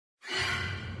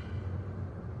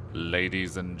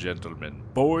Ladies and gentlemen,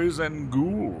 boys and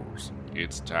ghouls,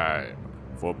 it's time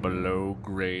for Below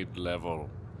Grade Level.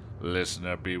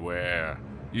 Listener beware,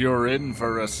 you're in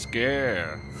for a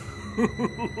scare.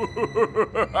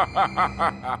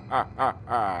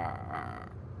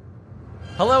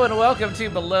 Hello and welcome to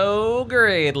Below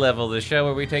Grade Level, the show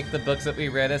where we take the books that we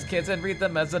read as kids and read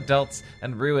them as adults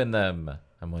and ruin them.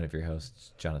 I'm one of your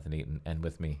hosts, Jonathan Eaton, and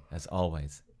with me, as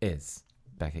always, is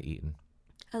Becca Eaton.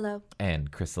 Hello.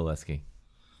 And Chris Zaleski.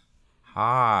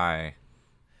 Hi.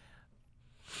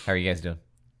 How are you guys doing?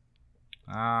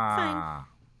 Fine.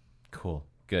 Cool.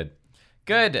 Good.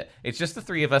 It's just the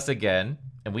three of us again,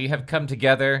 and we have come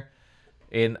together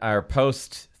in our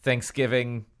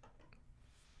post-Thanksgiving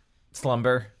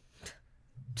slumber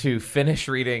to finish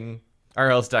reading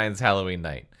R.L. Stine's Halloween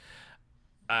Night.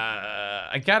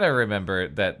 I gotta remember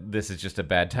that this is just a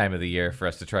bad time of the year for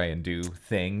us to try and do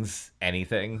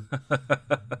anything.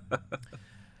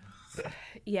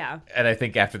 Yeah. And I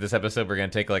think after this episode, we're gonna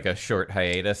take like a short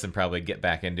hiatus and probably get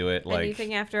back into it. Like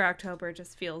Anything after October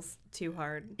just feels too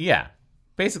hard. Yeah.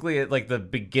 Basically, at like the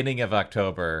beginning of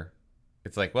October,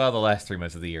 it's like, well, the last 3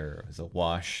 months of the year is a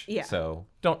wash. Yeah. So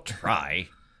don't try.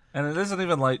 And it isn't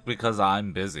even like because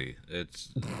I'm busy.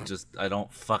 It's just I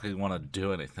don't fucking want to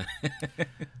do anything.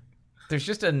 There's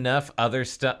just enough other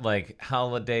stuff like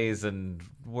holidays and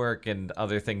work and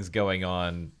other things going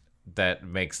on that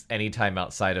makes any time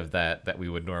outside of that we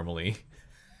would normally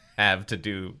have to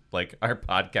do like our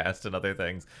podcast and other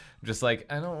things. I'm just like,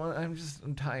 I'm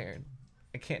tired.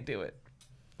 I can't do it.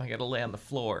 I gotta lay on the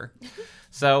floor.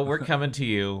 So we're coming to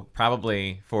you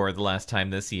probably for the last time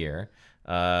this year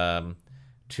to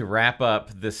wrap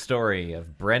up the story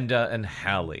of Brenda and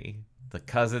Hallie, the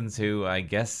cousins who I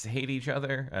guess hate each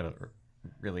other. I don't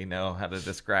really know how to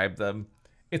describe them.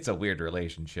 It's a weird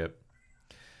relationship.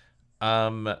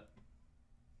 Do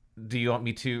you want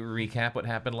me to recap what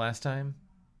happened last time?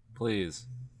 Please.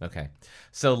 Okay.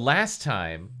 So last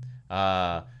time,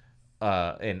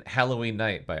 in Halloween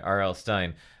Night by R.L.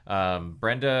 Stine,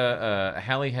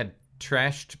 Hallie had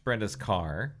trashed Brenda's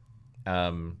car,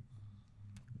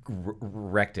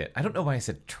 wrecked it. I don't know why I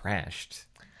said trashed.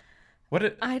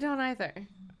 I don't either.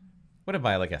 What am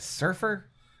I, like a surfer?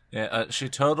 Yeah, she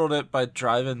totaled it by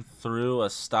driving through a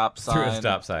stop sign. Through a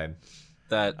stop sign.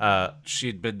 That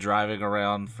she'd been driving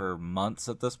around for months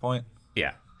at this point.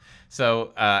 Yeah.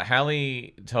 So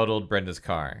Hallie totaled Brenda's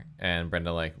car, and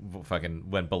Brenda like fucking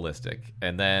went ballistic.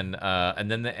 And then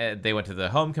they went to the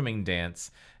homecoming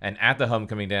dance, and at the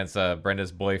homecoming dance,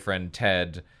 Brenda's boyfriend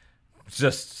Ted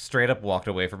just straight up walked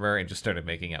away from her and just started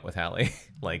making out with Hallie,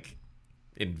 like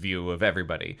in view of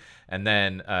everybody. And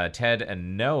then Ted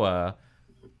and Noah,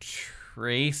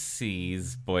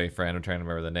 Tracy's boyfriend, I'm trying to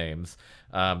remember the names,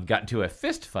 got into a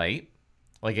fist fight,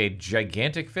 like a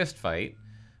gigantic fist fight,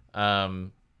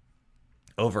 over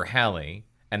Hallie.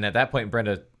 And at that point,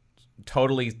 Brenda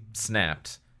totally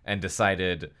snapped and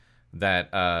decided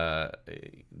that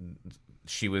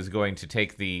she was going to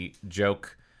take the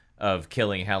joke of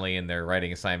killing Hallie in their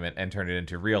writing assignment and turn it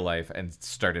into real life and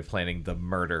started planning the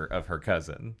murder of her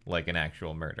cousin, like an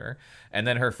actual murder. And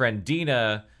then her friend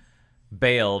Dina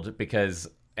bailed because,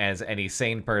 as any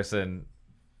sane person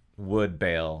would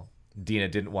bail, Dina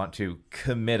didn't want to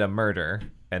commit a murder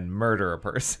and murder a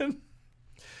person.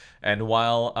 And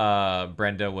while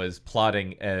Brenda was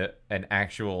plotting an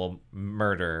actual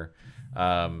murder,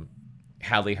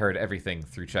 Hallie heard everything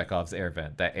through Chekhov's air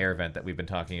vent, that air vent that we've been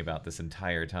talking about this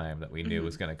entire time that we knew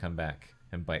was going to come back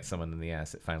and bite someone in the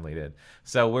ass. It finally did.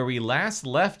 So where we last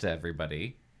left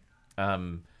everybody,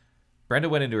 Brenda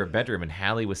went into her bedroom and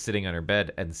Hallie was sitting on her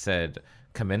bed and said,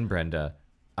 "Come in, Brenda.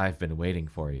 I've been waiting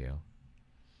for you."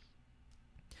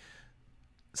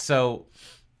 So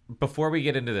before we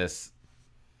get into this,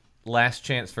 last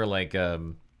chance for like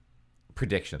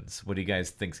predictions. What do you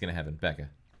guys think is going to happen, Becca?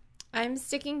 I'm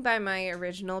sticking by my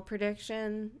original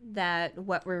prediction that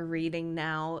what we're reading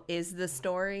now is the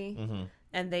story,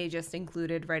 and they just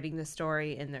included writing the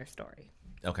story in their story.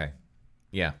 Okay.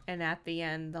 Yeah. And at the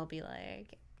end, they'll be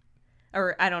like,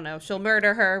 or I don't know, she'll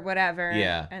murder her, whatever.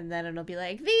 Yeah. And then it'll be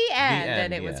like, the end.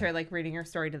 And it was yeah. her like reading her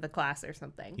story to the class or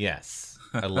something. Yes.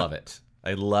 I love it.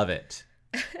 I love it.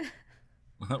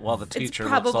 While the teacher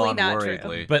looks probably on not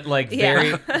worriedly. true. But like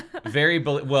Yeah.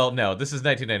 well, no, this is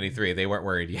 1993. They weren't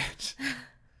worried yet.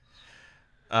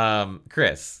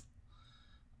 Chris.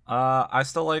 I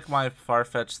still like my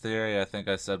far-fetched theory. I think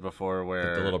I said before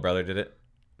where The little brother did it.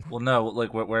 Well, no,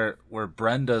 like where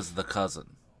Brenda's the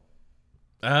cousin.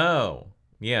 Oh,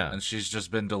 yeah. And she's just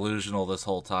been delusional this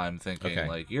whole time, thinking Okay.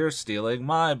 like you're stealing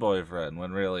my boyfriend,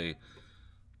 when really,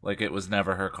 like, it was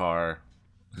never her car.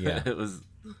 Yeah. It was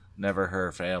never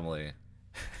her family.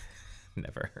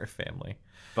 Never her family.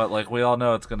 But like we all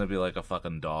know it's gonna be like a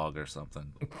fucking dog or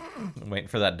something. I'm waiting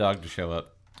for that dog to show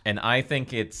up. And I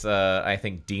think it's I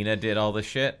think Dina did all the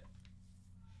shit.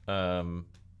 Although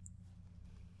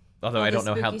I don't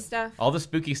know how stuff? all the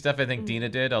spooky stuff I think Dina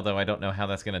did, although I don't know how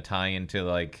that's gonna tie into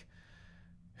like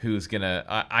who's gonna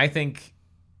I think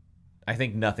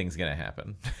nothing's gonna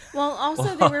happen. Well,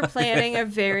 also they were planning a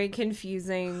very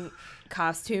confusing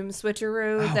costume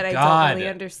switcheroo that I God. don't really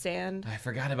understand. I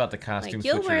forgot about the costume Like,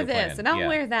 you'll wear switcheroo this, plan. and I'll Yeah.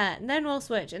 wear that, and then we'll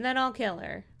switch, and then I'll kill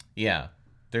her. Yeah.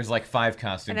 There's like 5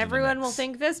 costumes And in the everyone will mix.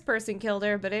 think this person killed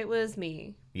her, but it was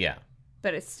me. Yeah.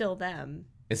 But it's still them.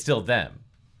 It's still them.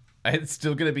 It's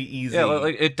still gonna be easy. Yeah,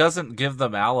 like it doesn't give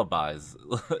them alibis.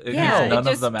 It Yeah, gives none it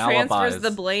just of them transfers alibis.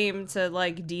 the blame to,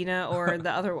 like, Dina or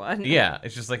the other one. Yeah,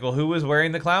 it's just like, well, who was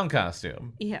wearing the clown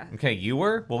costume? Yeah. Okay, you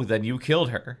were? Well, then you killed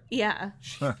her. Yeah.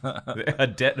 A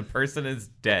dead person is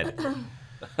dead.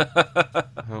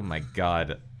 Oh my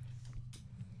god.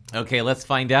 Okay, let's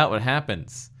find out what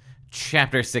happens.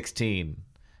 Chapter 16.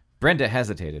 Brenda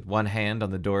hesitated, one hand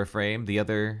on the door frame, the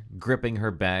other gripping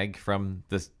her bag from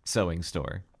the sewing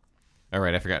store. All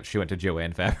right, I forgot she went to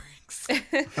Joanne Fabrics.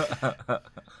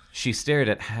 She stared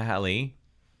at Hallie,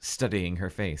 studying her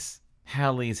face.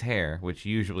 Hallie's hair, which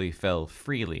usually fell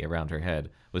freely around her head,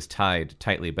 was tied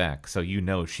tightly back, so you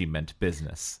know she meant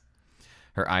business.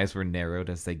 Her eyes were narrowed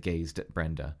as they gazed at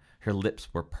Brenda. Her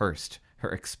lips were pursed,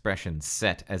 her expression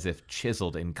set as if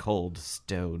chiseled in cold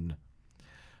stone.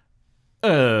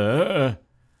 I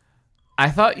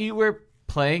thought you were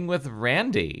playing with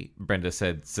Randy, Brenda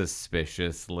said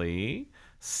suspiciously,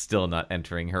 still not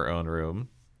entering her own room.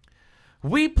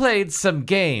 We played some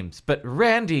games, but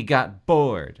Randy got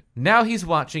bored. Now he's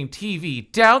watching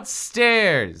TV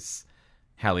downstairs,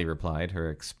 Hallie replied, her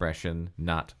expression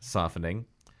not softening.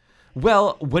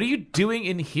 Well, what are you doing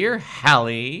in here,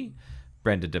 Hallie?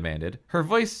 Brenda demanded. Her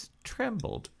voice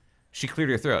trembled. She cleared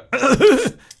her throat.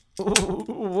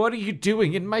 What are you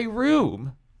doing in my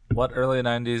room? What early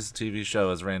 90s TV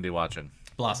show is Randy watching?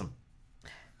 Blossom.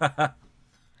 I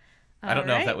don't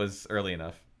know if Alright. that was early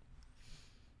enough.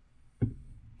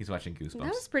 He's watching Goosebumps.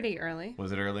 That was pretty early.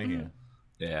 Was it early? Yeah.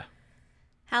 Yeah.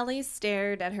 Hallie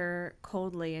stared at her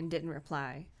coldly and didn't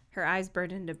reply. Her eyes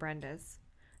burned into Brenda's.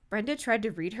 Brenda tried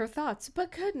to read her thoughts,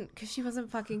 but couldn't because she wasn't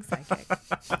fucking psychic.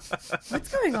 What's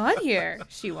going on here?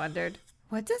 She wondered.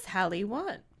 What does Hallie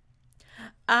want?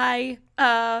 I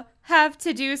have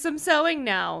to do some sewing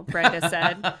now, Brenda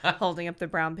said, holding up the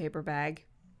brown paper bag.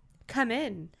 Come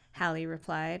in, Hallie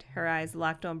replied, her eyes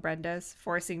locked on Brenda's,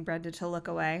 forcing Brenda to look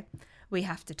away. We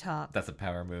have to talk. That's a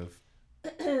power move.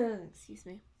 Excuse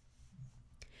me.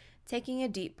 Taking a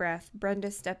deep breath, Brenda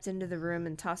stepped into the room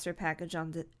and tossed her package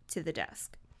onto the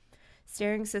desk.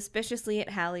 Staring suspiciously at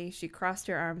Hallie, she crossed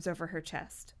her arms over her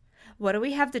chest. What do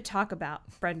we have to talk about?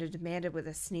 Brenda demanded with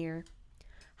a sneer.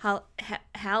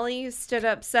 Hallie stood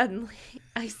up suddenly.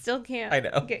 I still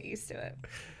can't get used to it.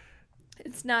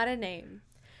 It's not a name.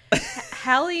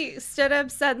 Hallie stood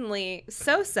up suddenly,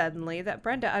 so suddenly that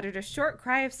Brenda uttered a short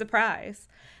cry of surprise.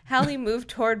 Hallie moved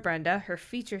toward Brenda, her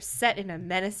features set in a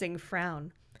menacing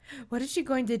frown. What is she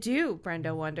going to do?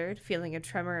 Brenda wondered, feeling a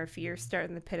tremor of fear start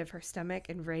in the pit of her stomach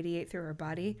and radiate through her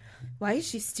body. Why is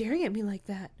she staring at me like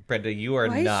that? Brenda, you are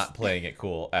not playing it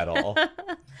cool at all.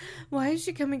 Why is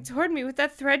she coming toward me with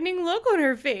that threatening look on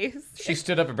her face? She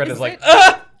stood up and Brenda's like,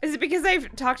 Is it because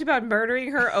I've talked about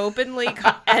murdering her openly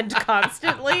and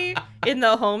constantly in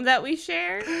the home that we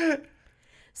share?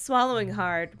 Swallowing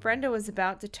hard, Brenda was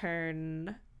about to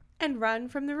turn and run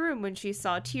from the room when she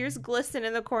saw tears glisten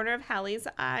in the corner of Hallie's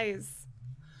eyes.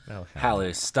 Oh,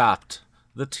 Hallie stopped.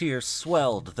 The tears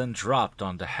swelled, then dropped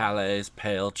onto Hallie's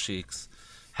pale cheeks.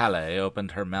 Hallie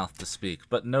opened her mouth to speak,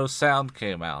 but no sound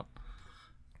came out.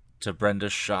 To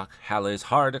Brenda's shock, Hallie's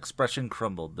hard expression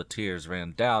crumbled. The tears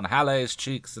ran down Hallie's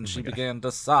cheeks, and she began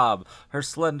to sob, her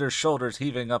slender shoulders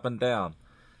heaving up and down.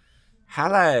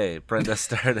 Hallie, Brenda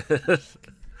started.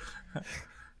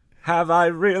 Have I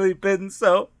really been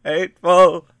so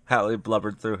hateful? Hallie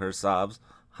blubbered through her sobs.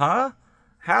 Huh?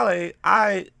 Hallie,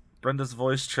 Brenda's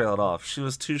voice trailed off. She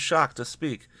was too shocked to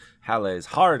speak. Hallie's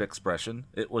hard expression,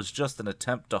 it was just an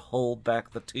attempt to hold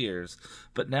back the tears.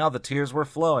 But now the tears were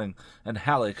flowing, and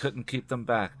Hallie couldn't keep them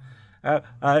back. Have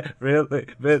I really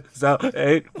been so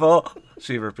hateful?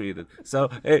 She repeated. So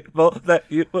hateful that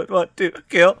you would want to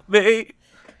kill me?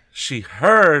 She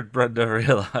heard, Brenda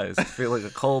realized, feeling a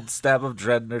cold stab of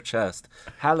dread in her chest.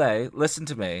 Hallie, listen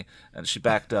to me. And she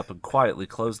backed up and quietly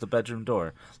closed the bedroom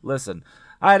door. Listen,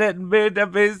 I didn't mean to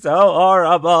be so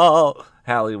horrible,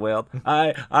 Hallie wailed.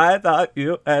 I thought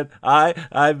you and I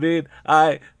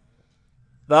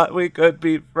thought we could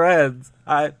be friends.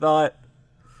 I thought...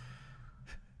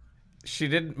 She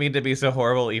didn't mean to be so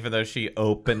horrible, even though she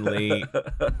openly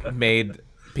made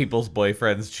people's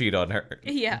boyfriends cheat on her.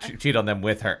 Yeah. Cheat on them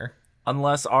with her.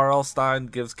 Unless R.L. Stein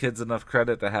gives kids enough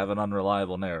credit to have an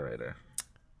unreliable narrator.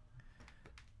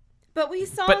 But we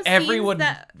saw But scenes everyone-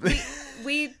 that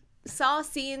we saw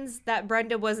scenes that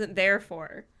Brenda wasn't there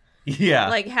for. Yeah.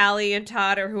 Like Hallie and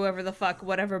Todd or whoever the fuck,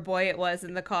 whatever boy it was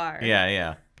in the car.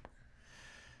 Yeah.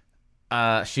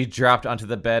 She dropped onto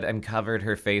the bed and covered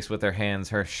her face with her hands,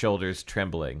 her shoulders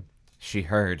trembling. She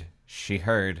heard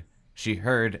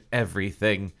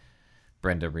everything,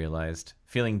 Brenda realized.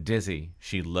 Feeling dizzy,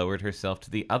 she lowered herself to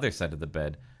the other side of the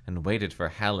bed and waited for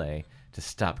Hallie to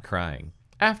stop crying.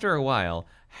 After a while,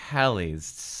 Hallie's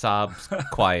sobs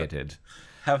quieted.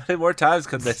 How many more times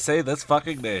can they say this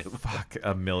fucking name? Fuck,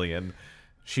 a million.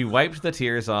 She wiped the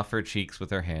tears off her cheeks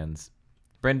with her hands.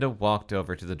 Brenda walked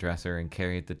over to the dresser and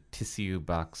carried the tissue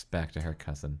box back to her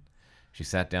cousin. She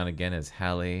sat down again as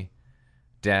Hallie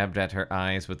dabbed at her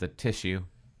eyes with the tissue,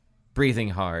 breathing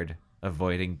hard,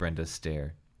 avoiding Brenda's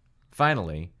stare.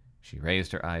 Finally, she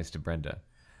raised her eyes to Brenda.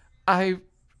 I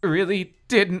really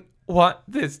didn't want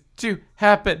this to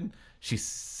happen, she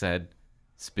said,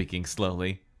 speaking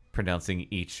slowly, pronouncing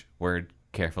each word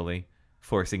carefully,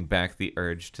 forcing back the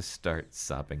urge to start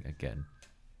sobbing again.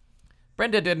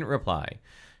 Brenda didn't reply.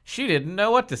 She didn't know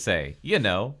what to say,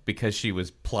 because she was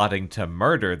plotting to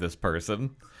murder this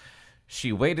person.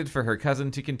 She waited for her cousin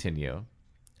to continue.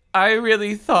 I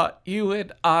really thought you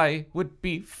and I would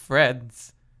be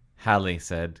friends, Hallie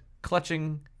said,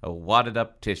 clutching a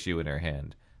wadded-up tissue in her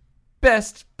hand.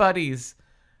 Best buddies.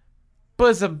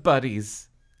 Bosom buddies.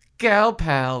 Gal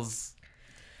pals.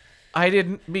 I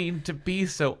didn't mean to be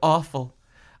so awful.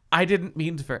 I didn't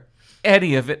mean for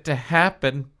any of it to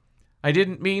happen. I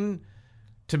didn't mean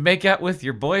to make out with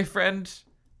your boyfriend,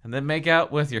 and then make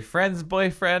out with your friend's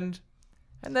boyfriend,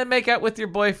 and then make out with your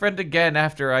boyfriend again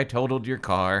after I totaled your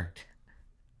car.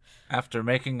 After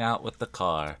making out with the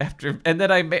car. And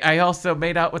then I also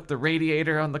made out with the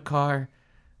radiator on the car.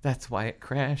 That's why it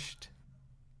crashed.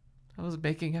 I was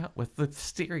making out with the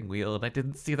steering wheel, and I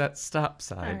didn't see that stop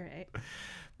sign. All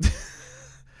right.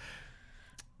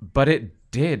 But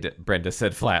it did, Brenda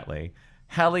said flatly.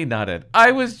 Hallie nodded.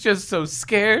 I was just so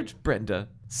scared, Brenda.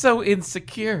 So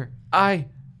insecure. I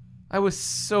was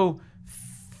so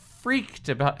freaked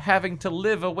about having to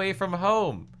live away from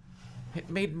home. It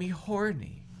made me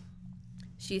horny.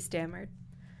 She stammered.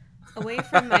 Away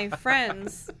from my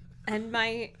friends and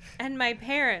my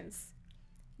parents.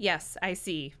 Yes, I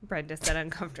see, Brenda said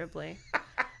uncomfortably.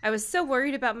 I was so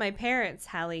worried about my parents,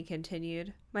 Hallie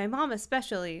continued. My mom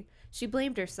especially. She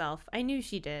blamed herself. I knew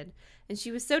she did. And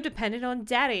she was so dependent on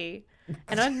Daddy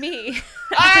and on me.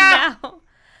 And now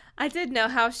I didn't know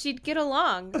how she'd get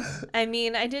along. I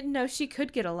mean, I didn't know she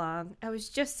could get along. I was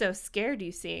just so scared,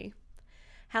 you see.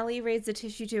 Hallie raised the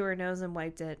tissue to her nose and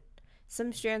wiped it.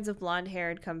 Some strands of blonde hair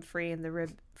had come free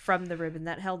from the ribbon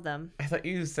that held them. I thought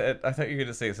you were going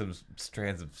to say some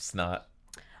strands of snot.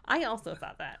 I also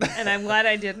thought that, and I'm glad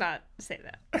I did not say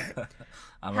that.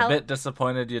 I'm a bit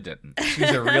disappointed you didn't. She's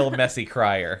a real messy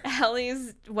crier.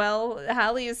 Hallie's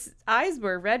eyes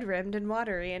were red-rimmed and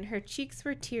watery, and her cheeks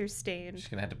were tear-stained. She's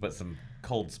going to have to put some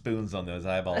cold spoons on those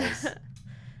eyeballs.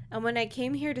 And when I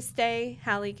came here to stay,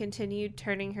 Hallie continued,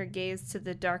 turning her gaze to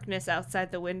the darkness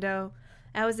outside the window,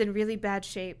 I was in really bad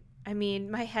shape. I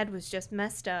mean, my head was just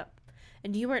messed up.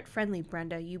 And you weren't friendly,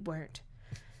 Brenda. You weren't.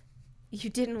 You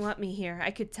didn't want me here.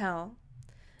 I could tell.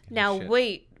 Now,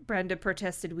 wait, Brenda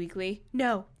protested weakly.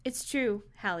 No, it's true,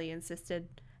 Hallie insisted.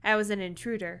 I was an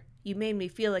intruder. You made me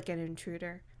feel like an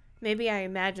intruder. Maybe I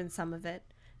imagined some of it.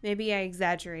 Maybe I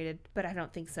exaggerated, but I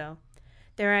don't think so.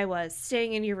 There I was,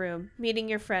 staying in your room, meeting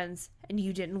your friends, and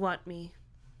you didn't want me.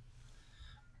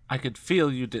 I could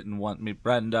feel you didn't want me,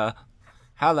 Brenda.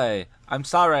 Hallie, I'm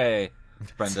sorry,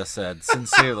 Brenda said,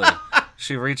 sincerely.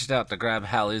 She reached out to grab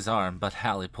Hallie's arm, but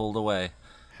Hallie pulled away.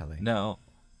 Hallie. No,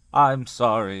 I'm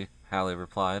sorry, Hallie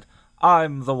replied.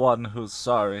 I'm the one who's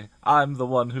sorry. I'm the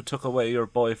one who took away your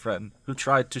boyfriend, who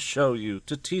tried to show you,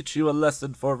 to teach you a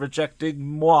lesson for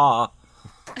rejecting moi.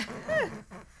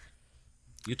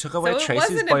 You took away So Tracy's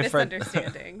it wasn't boyfriend. a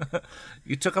misunderstanding.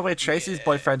 You took away Tracy's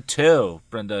boyfriend too,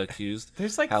 Brenda accused.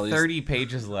 There's like Hallie's 30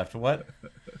 pages left. What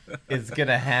is going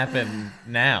to happen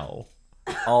now?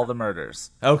 all the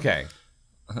murders. Okay.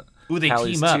 Ooh, they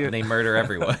Hallie's team up tear- and they murder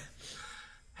everyone.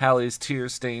 Hallie's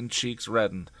tear-stained cheeks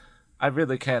reddened. I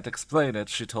really can't explain it,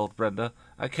 she told Brenda.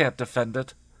 I can't defend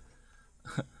it.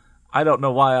 I don't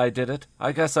know why I did it.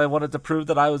 I guess I wanted to prove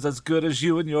that I was as good as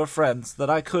you and your friends, that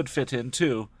I could fit in,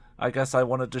 too. I guess I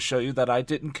wanted to show you that I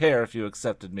didn't care if you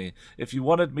accepted me. If you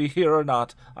wanted me here or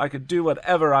not, I could do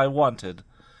whatever I wanted.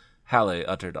 Hallie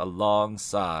uttered a long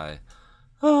sigh.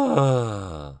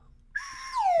 There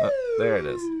it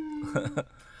is.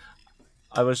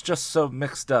 I was just so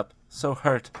mixed up, so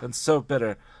hurt, and so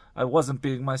bitter. I wasn't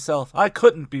being myself. I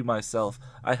couldn't be myself.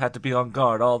 I had to be on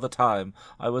guard all the time.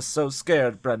 I was so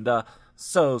scared, Brenda.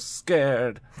 So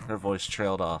scared. Her voice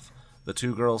trailed off. The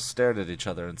two girls stared at each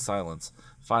other in silence.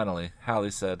 Finally, Hallie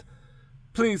said,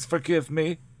 "Please forgive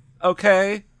me,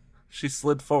 okay?" She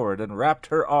slid forward and wrapped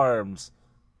her arms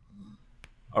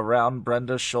around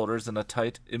Brenda's shoulders in a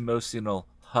tight, emotional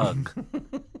hug.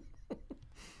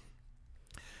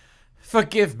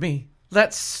 Forgive me.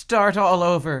 Let's start all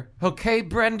over. Okay,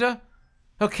 Brenda?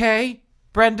 Okay,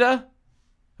 Brenda?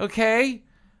 Okay?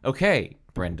 Okay,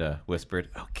 Brenda whispered.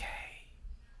 Okay.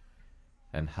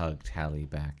 And hugged Hallie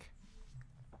back.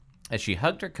 As she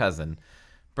hugged her cousin,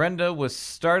 Brenda was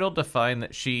startled to find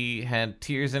that she had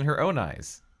tears in her own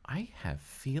eyes. I have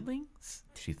feelings,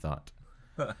 she thought.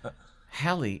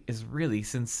 Hallie is really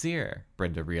sincere,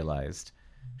 Brenda realized.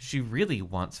 She really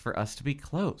wants for us to be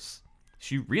close.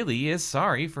 She really is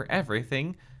sorry for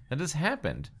everything that has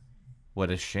happened. What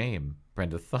a shame,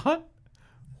 Brenda thought.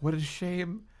 What a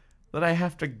shame that I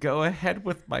have to go ahead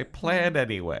with my plan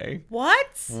anyway.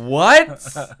 What? What?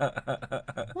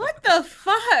 What the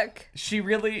fuck? She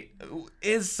really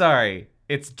is sorry.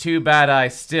 It's too bad I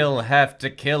still have to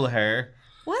kill her.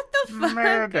 What the fuck?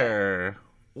 Murder.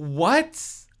 What?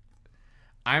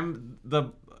 I'm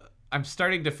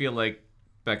starting to feel like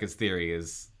Becca's theory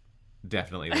is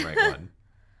definitely the right one.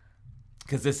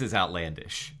 Because this is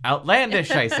outlandish.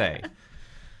 Outlandish, I say.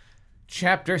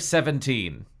 Chapter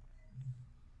 17.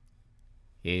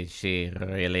 Is she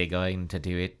really going to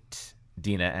do it?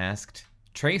 Dina asked.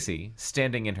 Tracy,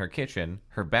 standing in her kitchen,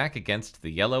 her back against the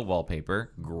yellow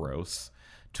wallpaper, gross,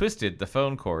 twisted the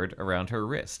phone cord around her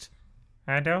wrist.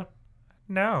 I don't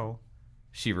know.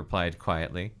 She replied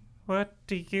quietly. What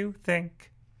do you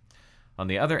think? On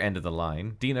the other end of the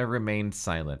line, Dina remained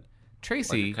silent.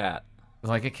 Tracy... Like a cat.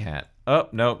 Like a cat. Oh,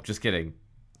 nope, just kidding.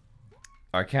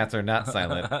 Our cats are not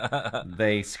silent.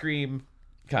 They scream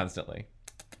constantly.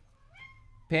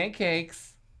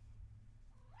 Pancakes.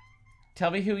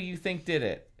 Tell me who you think did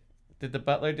it. Did the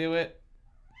butler do it?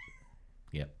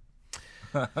 Yep.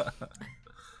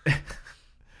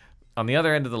 On the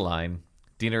other end of the line,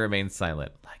 Dina remained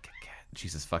silent. Like a cat.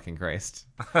 Jesus fucking Christ.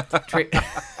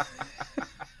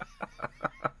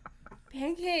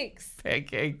 Pancakes.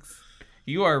 Pancakes.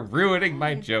 You are ruining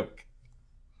my joke.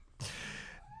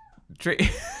 Chris,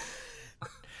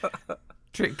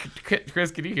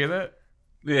 can you hear that?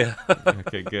 Yeah.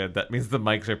 Okay, good. That means the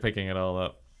mics are picking it all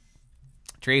up.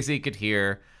 Tracy could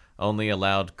hear only a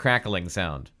loud crackling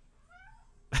sound.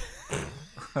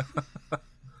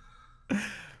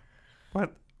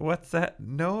 What's that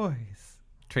noise?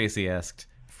 Tracy asked,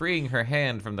 freeing her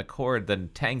hand from the cord, then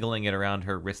tangling it around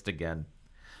her wrist again.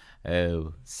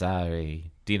 Oh,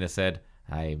 sorry, Dina said.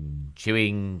 I'm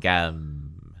chewing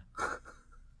gum.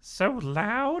 So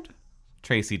loud?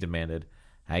 Tracy demanded.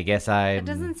 I guess I'm... It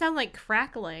doesn't sound like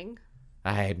crackling.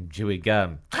 I'm chewing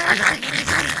gum. All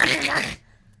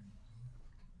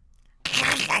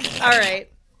right.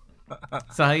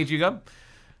 So how you chew gum?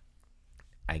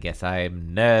 I guess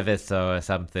I'm nervous or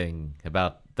something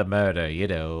about the murder, you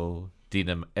know,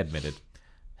 Dina admitted.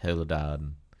 Hold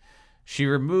on. She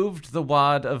removed the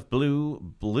wad of blue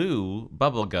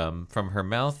bubble gum from her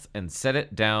mouth and set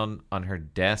it down on her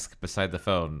desk beside the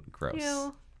phone. Gross.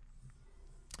 Ew.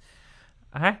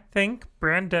 I think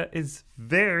Brenda is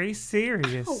very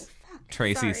serious. Oh, fuck.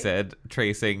 Tracy Sorry. said,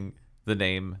 tracing the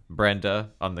name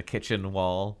Brenda on the kitchen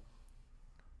wall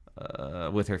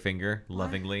with her finger,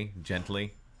 lovingly,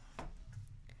 gently,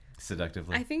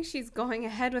 seductively. I think she's going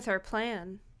ahead with her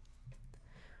plan.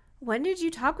 When did you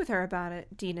talk with her about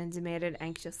it? Dina demanded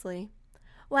anxiously.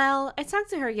 Well, I talked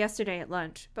to her yesterday at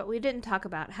lunch, but we didn't talk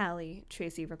about Hallie,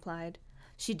 Tracy replied.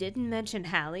 She didn't mention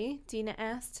Hallie? Dina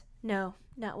asked. No,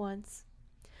 not once.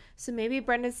 So maybe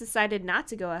Brenda's decided not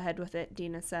to go ahead with it,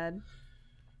 Dina said.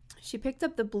 She picked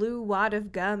up the blue wad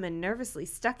of gum and nervously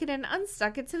stuck it and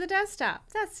unstuck it to the desktop.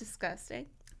 That's disgusting.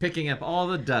 Picking up all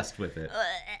the dust with it.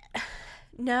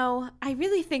 No, I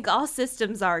really think all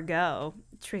systems are go,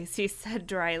 Tracy said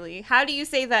dryly. How do you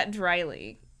say that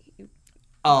dryly?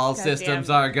 All Goddamn systems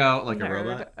are go. Like a nerd.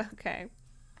 robot. Okay.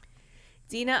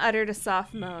 Dina uttered a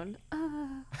soft moan.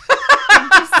 I'm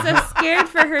just so scared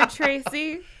for her,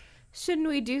 Tracy. Shouldn't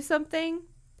we do something?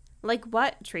 Like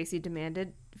what? Tracy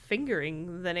demanded,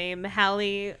 fingering the name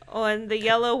Hallie on the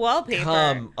yellow wallpaper.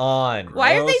 Come on.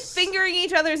 Why are they Gross. fingering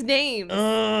each other's names?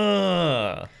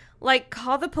 Like,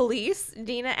 call the police?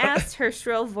 Dina asked, her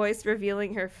shrill voice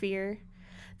revealing her fear.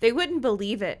 They wouldn't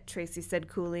believe it, Tracy said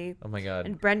coolly. Oh my god.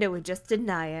 And Brenda would just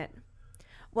deny it.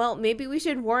 Well, maybe we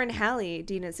should warn Hallie,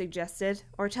 Dina suggested,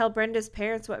 or tell Brenda's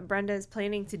parents what Brenda is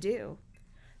planning to do.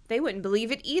 They wouldn't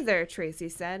believe it either, Tracy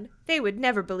said. They would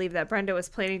never believe that Brenda was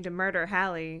planning to murder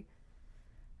Hallie.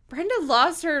 Brenda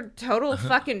lost her total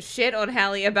fucking shit on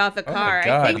Hallie about the car.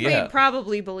 God, I think yeah. they'd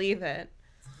probably believe it.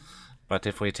 But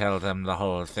if we tell them the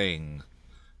whole thing,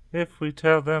 If we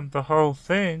tell them the whole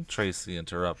thing, Tracy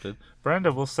interrupted.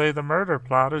 Brenda will say the murder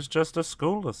plot is just a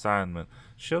school assignment.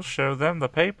 She'll show them the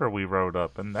paper we wrote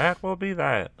up, and that will be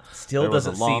that. Still There was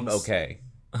doesn't a long seem okay.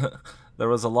 There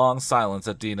was a long silence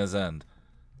at Dina's end.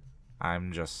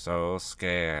 I'm just so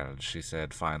scared, she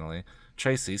said finally.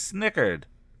 Tracy snickered.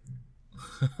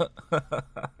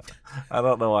 I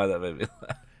don't know why that made me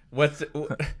laugh.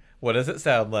 What does it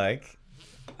sound like?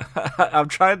 I'm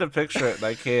trying to picture it and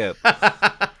I can't.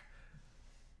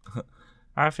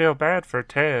 I feel bad for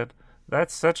Ted.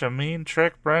 That's such a mean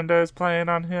trick Brenda is playing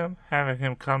on him, having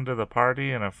him come to the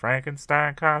party in a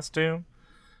Frankenstein costume.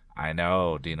 I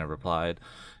know, Dina replied.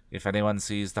 If anyone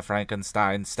sees the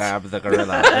Frankenstein stab the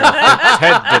gorilla, they'll think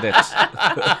Ted did it.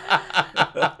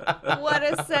 What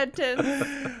a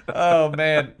sentence. Oh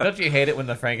man, don't you hate it when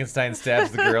the Frankenstein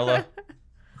stabs the gorilla?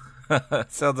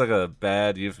 Sounds like a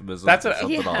bad euphemism. That's for what,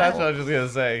 something that's awful. what I was just gonna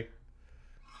say.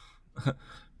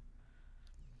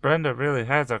 Brenda really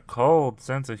has a cold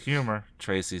sense of humor.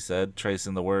 Tracy said,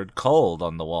 tracing the word cold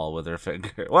on the wall with her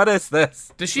finger. What is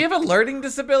this? Does she have a learning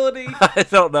disability? I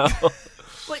don't know.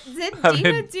 Wait, did I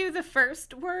Dina mean- do the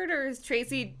first word, or is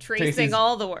Tracy tracing Tracy's-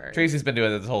 all the words? Tracy's been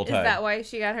doing it this whole Is time. that why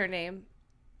she got her name?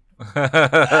 Oh,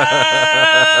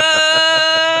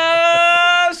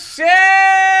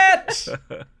 shit!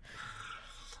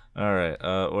 All right,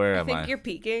 where I am think I? you're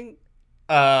peeking.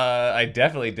 I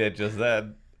definitely did just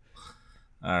then.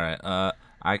 All right,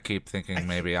 I keep thinking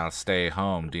maybe I'll stay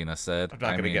home, Dina said. I'm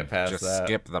not gonna get past just that.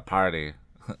 skip the party.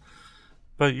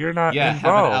 But you're not Yeah, have an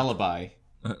involved. alibi.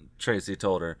 Tracy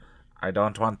told her. I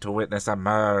don't want to witness a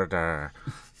murder,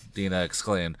 Dina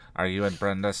exclaimed. Are you and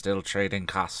Brenda still trading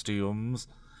costumes?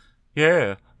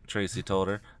 Yeah, Tracy told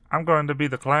her. I'm going to be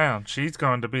the clown. She's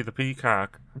going to be the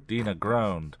peacock. Dina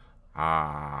groaned.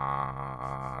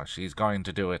 Ah, she's going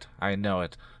to do it. I know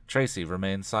it. Tracy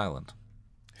remained silent.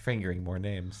 Fingering more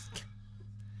names.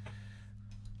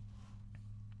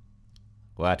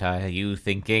 What are you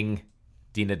thinking?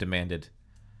 Dina demanded.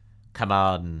 Come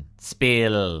on,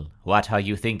 spill. What are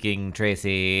you thinking,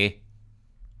 Tracy?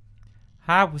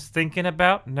 I was thinking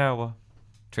about Noah,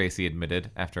 Tracy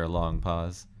admitted after a long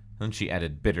pause. Then she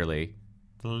added bitterly,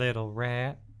 the little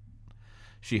rat.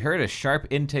 She heard a sharp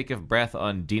intake of breath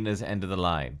on Dina's end of the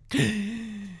line.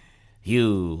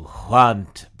 You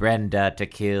want Brenda to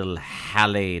kill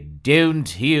Hallie,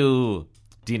 don't you?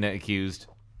 Dina accused.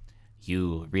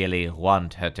 You really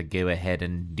want her to go ahead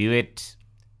and do it?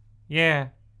 Yeah,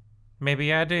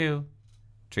 maybe I do.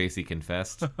 Tracy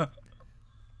confessed.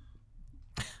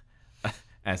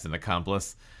 As an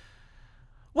accomplice.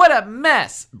 What a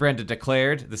mess, Brenda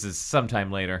declared. This is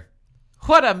sometime later.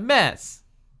 What a mess.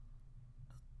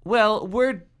 Well,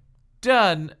 we're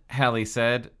done, Hallie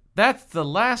said. That's the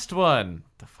last one.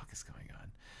 The fuck is going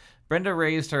on? Brenda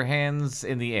raised her hands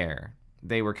in the air.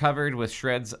 They were covered with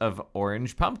shreds of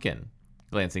orange pumpkin.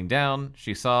 Glancing down,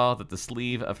 she saw that the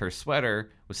sleeve of her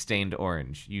sweater was stained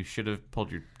orange. You should have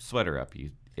pulled your sweater up,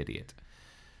 you idiot.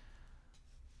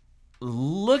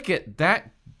 Look at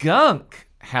that gunk,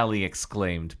 Hallie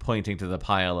exclaimed, pointing to the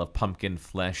pile of pumpkin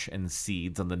flesh and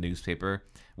seeds on the newspaper,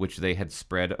 which they had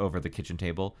spread over the kitchen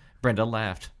table. Brenda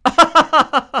laughed.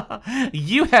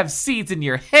 You have seeds in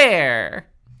your hair!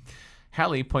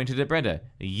 Hallie pointed at Brenda.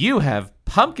 You have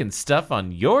pumpkin stuff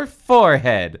on your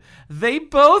forehead. They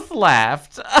both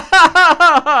laughed.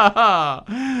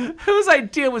 Whose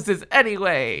idea was this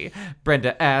anyway?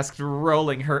 Brenda asked,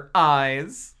 rolling her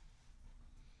eyes.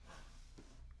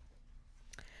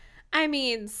 I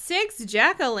mean, 6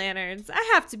 jack-o'-lanterns.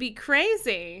 I have to be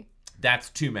crazy. That's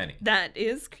too many. That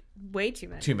is way too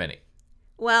many. Too many.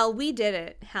 Well, we did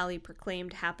it, Hallie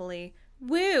proclaimed happily.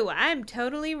 Woo, I'm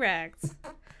totally wrecked.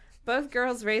 Both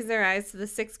girls raised their eyes to the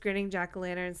 6 grinning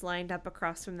jack-o'-lanterns lined up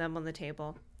across from them on the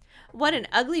table. What an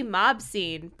ugly mob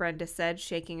scene, Brenda said,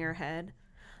 shaking her head.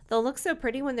 They'll look so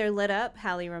pretty when they're lit up,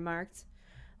 Hallie remarked.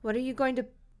 Where are you going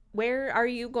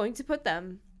to put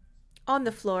them? On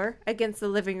the floor, against the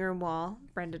living room wall,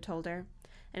 Brenda told her.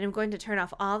 And I'm going to turn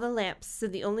off all the lamps so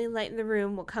the only light in the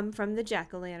room will come from the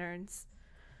jack-o'-lanterns.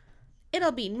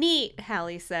 It'll be neat,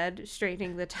 Hallie said,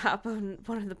 straightening the top of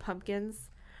one of the pumpkins.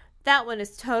 That one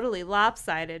is totally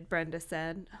lopsided, Brenda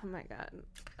said. Oh my god,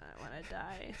 I want to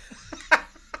die.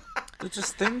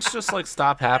 Things just like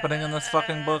stop happening in this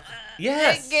fucking book.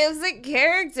 Yes. It gives it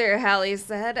character, Hallie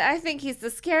said. I think he's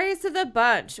the scariest of the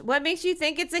bunch. What makes you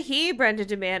think it's a he? Brenda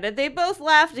demanded. They both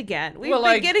laughed again. We've Well, been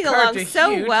I getting carved along a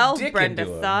so huge well, dick Brenda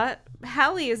into him. thought.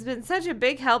 Hallie has been such a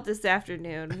big help this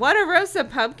afternoon. Want to roast some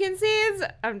pumpkin seeds?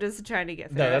 I'm just trying to get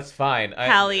through. No, that's fine.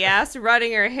 Hallie asked,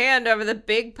 running her hand over the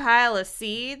big pile of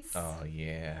seeds. Oh,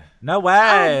 yeah. No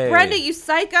way. Oh, Brenda, you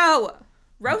psycho!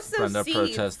 Roast those Brenda seeds.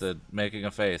 protested, making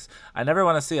a face. I never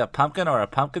want to see a pumpkin or a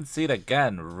pumpkin seed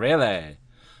again, really.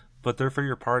 But they're for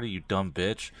your party, you dumb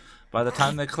bitch. By the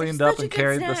time they cleaned up such a and good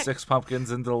carried the snack. 6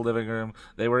 pumpkins into the living room,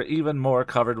 they were even more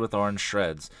covered with orange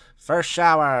shreds. First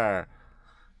shower!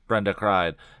 Brenda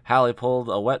cried. Hallie pulled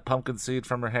a wet pumpkin seed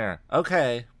from her hair.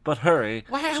 Okay, but hurry,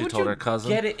 Why she would told you her cousin.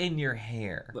 get it in your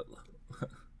hair?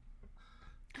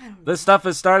 This stuff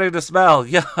is starting to smell.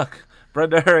 Yuck.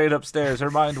 Brenda hurried upstairs, her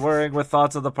mind whirring with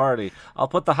thoughts of the party. I'll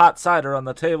put the hot cider on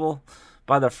the table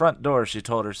by the front door, she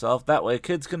told herself. That way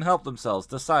kids can help themselves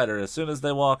to cider as soon as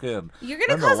they walk in. You're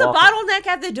going to Brenda cause a walked- bottleneck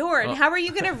at the door, and how are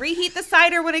you going to reheat the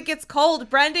cider when it gets cold?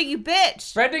 Brenda, you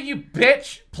bitch! Brenda, you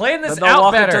bitch! Plan this Then they'll out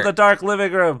walk better. into the dark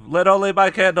living room, lit only by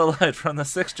candlelight from the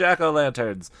 6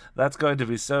 jack-o'-lanterns. That's going to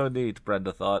be so neat,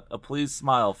 Brenda thought, a pleased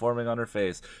smile forming on her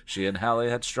face. She and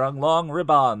Hallie had strung long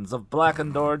ribbons of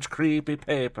blackened orange creepy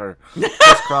paper,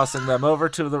 crisscrossing them over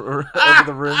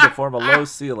the room to form a low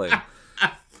ceiling.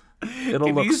 It'll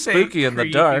Can look you say spooky in the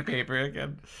creepy dark. paper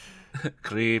again?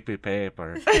 Creepy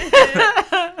paper.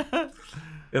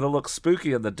 It'll look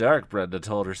spooky in the dark, Brenda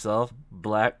told herself.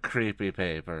 Black creepy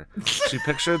paper. She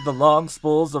pictured the long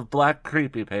spools of black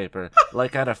creepy paper,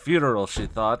 like at a funeral, she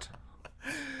thought.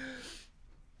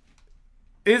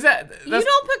 Is that... You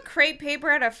don't put crepe paper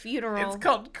at a funeral. It's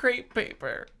called crepe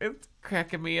paper. It's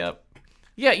cracking me up.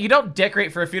 Yeah, you don't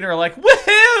decorate for a funeral like,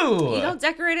 woohoo! You don't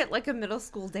decorate it like a middle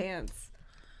school dance.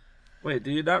 Wait,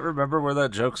 do you not remember where that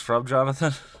joke's from,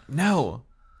 Jonathan? No.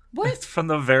 It's from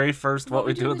the very first What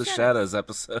We Do in the Shadows? Shadows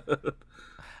episode.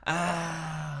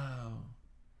 Oh.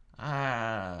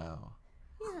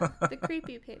 The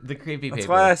creepy paper. The creepy That's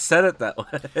paper. why I said it that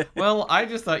way. Well, I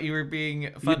just thought you were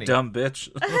being funny. You dumb bitch.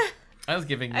 I was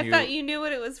giving you... I thought you knew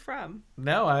what it was from.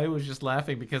 No, I was just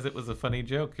laughing because it was a funny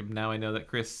joke, and now I know that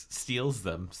Chris steals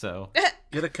them, so...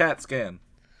 Get a CAT scan.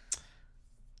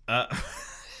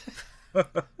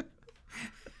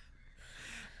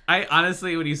 I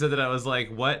honestly, when you said that, I was like,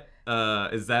 what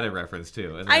is that a reference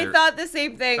to? And I thought the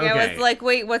same thing. I Okay. was like,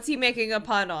 wait, what's he making a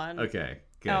pun on? Okay,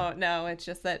 good. Oh, no, it's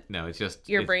just that No, it's just...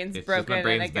 your it's- brain's it's just my broken, and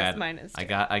brain's I guess bad. mine is I too.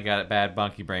 got a bad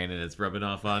bonky brain, and it's rubbing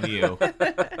off on you.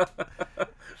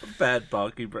 Bad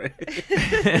bonky brain.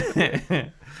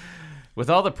 With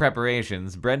all the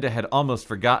preparations, Brenda had almost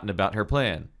forgotten about her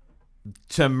plan.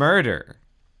 To murder.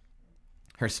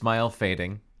 Her smile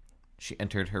fading, she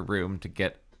entered her room to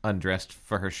get undressed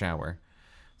for her shower.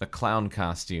 The clown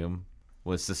costume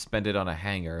was suspended on a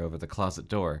hanger over the closet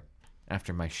door.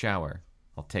 After my shower,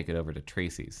 I'll take it over to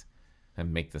Tracy's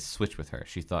and make the switch with her,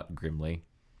 she thought grimly.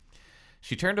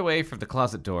 She turned away from the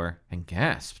closet door and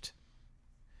gasped.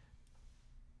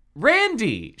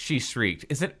 Randy! She shrieked.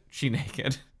 Isn't she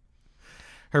naked?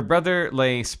 Her brother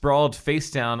lay sprawled face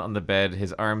down on the bed,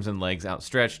 his arms and legs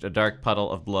outstretched, a dark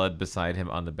puddle of blood beside him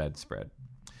on the bedspread.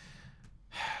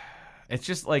 It's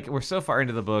just like we're so far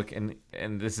into the book, and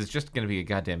this is just going to be a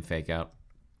goddamn fake out.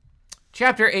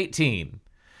 Chapter 18.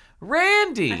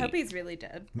 Randy! I hope he's really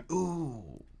dead.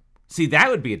 Ooh. See, that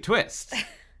would be a twist.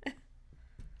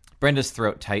 Brenda's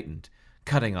throat tightened,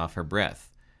 cutting off her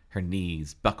breath. Her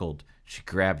knees buckled. She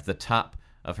grabbed the top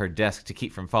of her desk to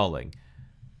keep from falling.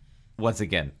 Once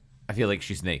again, I feel like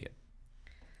she's naked.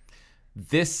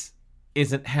 This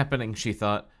isn't happening, she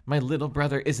thought. My little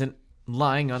brother isn't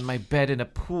lying on my bed in a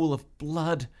pool of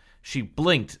blood. She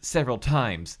blinked several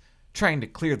times, trying to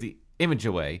clear the image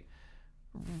away.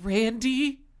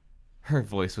 Randy? Her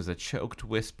voice was a choked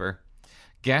whisper.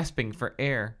 Gasping for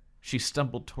air, she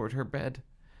stumbled toward her bed.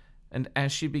 And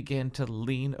as she began to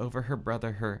lean over her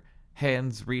brother, her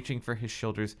hands reaching for his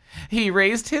shoulders, he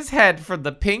raised his head from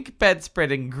the pink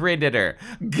bedspread and grinned at her.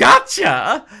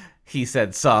 Gotcha! He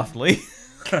said softly.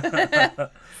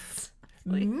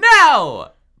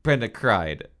 No! Brenda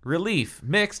cried, relief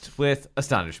mixed with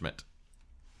astonishment.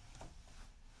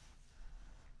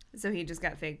 So he just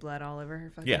got fake blood all over her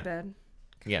fucking Yeah. bed.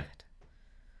 Yeah.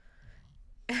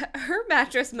 Her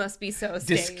mattress must be so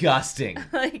stained. Disgusting.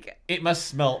 Like, It must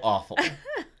smell awful.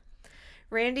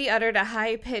 Randy uttered a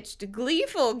high-pitched,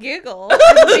 gleeful giggle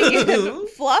and began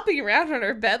flopping around on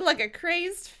her bed like a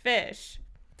crazed fish.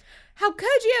 How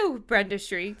could you? Brenda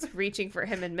shrieked, reaching for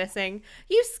him and missing.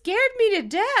 You scared me to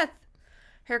death.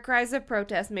 Her cries of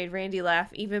protest made Randy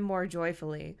laugh even more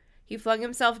joyfully. He flung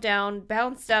himself down,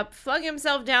 bounced up, flung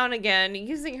himself down again,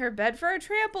 using her bed for a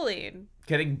trampoline.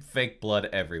 Getting fake blood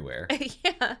everywhere.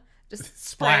 Yeah, just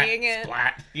Splat, spraying it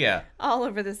splat. Yeah. all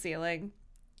over the ceiling.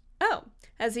 Oh,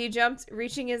 as he jumped,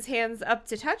 reaching his hands up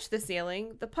to touch the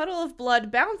ceiling, the puddle of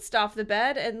blood bounced off the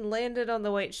bed and landed on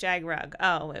the white shag rug.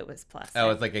 Oh, it was plastic. Oh,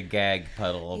 it's like a gag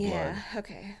puddle of yeah, blood.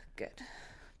 okay, good.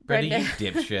 Brenda, you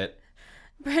dipshit.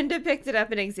 Brenda picked it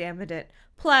up and examined it.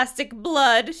 Plastic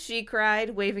blood, she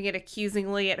cried, waving it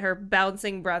accusingly at her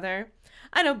bouncing brother.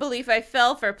 I don't believe I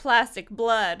fell for plastic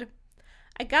blood.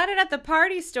 I got it at the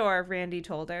party store, Randy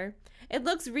told her. It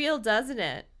looks real, doesn't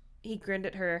it? He grinned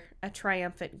at her, a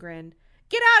triumphant grin.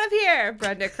 Get out of here,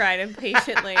 Brenda cried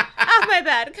impatiently. Off my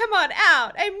bed, come on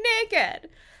out, I'm naked.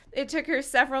 It took her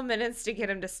several minutes to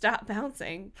get him to stop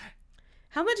bouncing.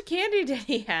 How much candy did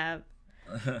he have?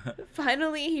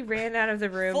 Finally, he ran out of the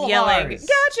room, Full yelling, R's.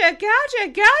 Gotcha, gotcha,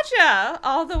 gotcha,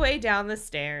 all the way down the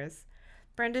stairs.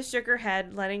 Brenda shook her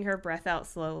head, letting her breath out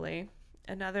slowly.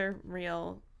 Another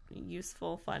real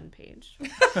useful, fun page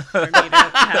for me to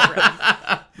have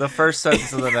read. The first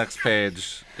sentence of the next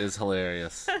page is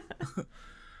hilarious.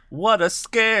 What a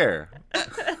scare!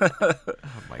 Oh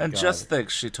my And God. just think,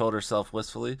 she told herself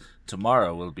wistfully,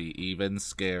 tomorrow will be even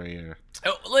scarier.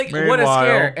 Oh, like, what a Meanwhile-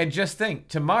 scare. And just think,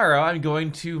 tomorrow I'm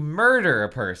going to murder a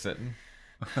person.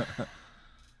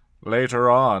 Later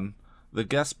on, the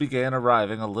guests began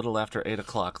arriving a little after 8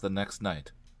 o'clock the next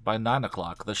night. By 9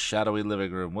 o'clock, the shadowy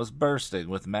living room was bursting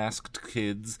with masked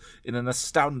kids in an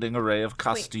astounding array of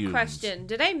costumes. Wait, question.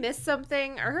 Did I miss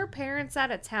something? Are her parents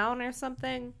out of town or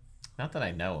something? Not that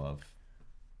I know of.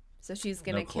 So she's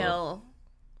going to No clue. kill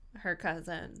her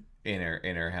cousin In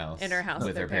her house. in her house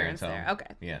with her parents there. home.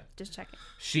 Okay. Yeah. Just checking.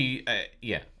 She,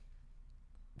 yeah.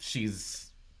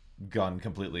 She's gone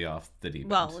completely off the deep end.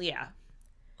 Well, yeah.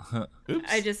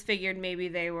 Oops. I just figured maybe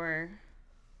they were...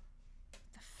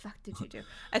 The fuck did you do?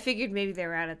 I figured maybe they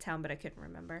were out of town, but I couldn't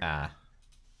remember. Ah.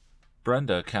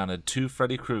 Brenda counted 2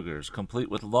 Freddy Kruegers,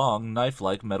 complete with long,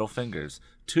 knife-like metal fingers,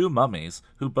 2 mummies,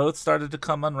 who both started to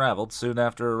come unraveled soon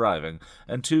after arriving,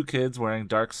 and 2 kids wearing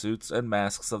dark suits and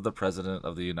masks of the President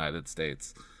of the United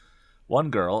States. One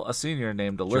girl, a senior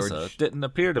named Alyssa, George didn't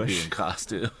appear to be in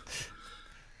costume.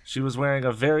 She was wearing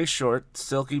a very short,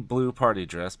 silky blue party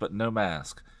dress, but no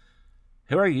mask.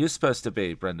 Who are you supposed to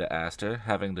be? Brenda asked her,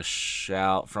 having to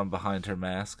shout from behind her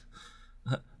mask.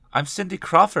 I'm Cindy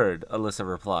Crawford, Alyssa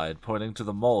replied, pointing to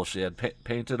the mole she had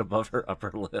painted above her upper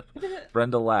lip.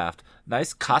 Brenda laughed.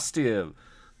 Nice costume.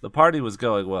 The party was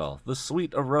going well. The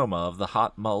sweet aroma of the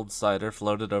hot mulled cider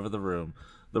floated over the room.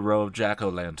 The row of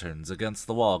jack-o'-lanterns against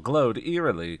the wall glowed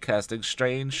eerily, casting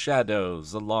strange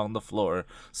shadows along the floor,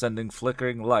 sending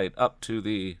flickering light up to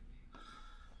the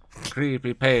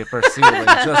creepy paper ceiling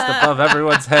just above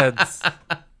everyone's heads.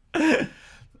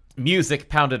 Music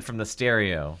pounded from the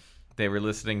stereo. They were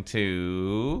listening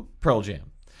to Pearl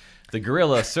Jam. The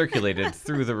gorilla circulated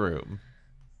through the room,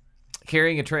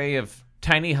 carrying a tray of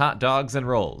tiny hot dogs and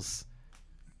rolls.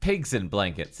 Pigs in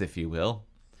blankets, if you will.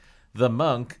 The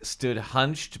monk stood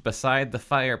hunched beside the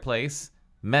fireplace,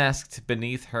 masked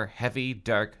beneath her heavy,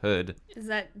 dark hood. Is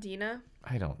that Dina?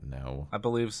 I don't know. I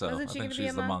believe so. Wasn't I she think going to be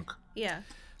she's a the monk. Yeah.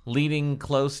 Leaning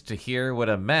close to hear what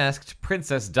a masked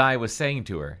Princess Di was saying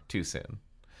to her too soon.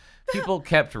 People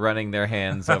kept running their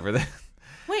hands over the...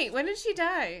 Wait, when did she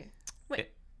die? Wait,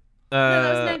 Uh, no,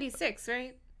 that was 96,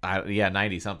 right? yeah,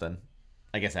 90-something.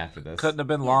 I guess after this. Couldn't have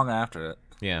been long after it.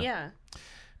 Yeah. Yeah.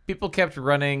 People kept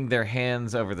running their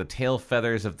hands over the tail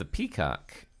feathers of the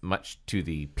peacock, much to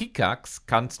the peacock's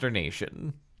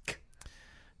consternation.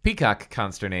 Peacock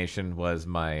Consternation was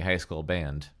my high school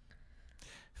band.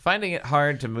 Finding it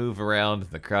hard to move around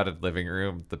the crowded living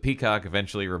room, the peacock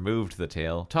eventually removed the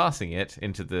tail, tossing it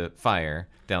into the fire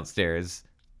downstairs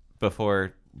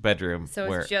before bedroom So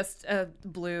where it's just a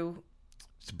blue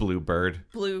it's blue bird.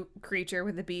 creature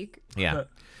with a beak. Yeah.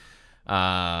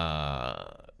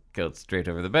 Goes straight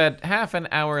over the bed. Half an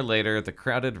hour later, the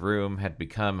crowded room had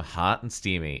become hot and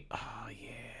steamy. Oh,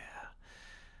 yeah.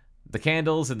 The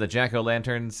candles in the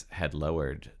jack-o'-lanterns had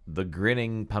lowered. The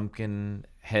grinning pumpkin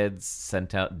heads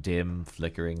sent out dim,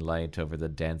 flickering light over the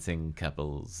dancing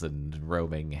couples and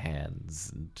roaming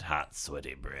hands and hot,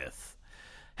 sweaty breath.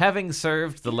 Having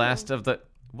served the last of the...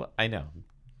 What? I know.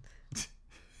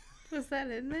 Was that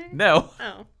in there? No.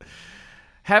 Oh.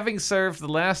 Having served the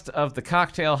last of the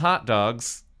cocktail hot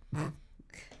dogs...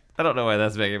 I don't know why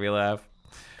that's making me laugh.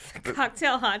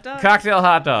 Cocktail hot dog? Cocktail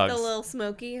hot dogs. The little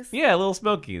smokies? Yeah, little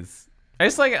smokies.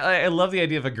 I love the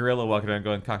idea of a gorilla walking around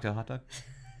going, cocktail hot dog.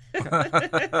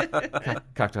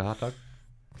 Cocktail hot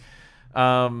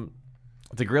dog.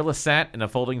 The gorilla sat in a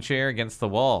folding chair against the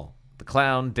wall. The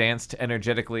clown danced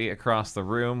energetically across the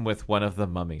room with one of the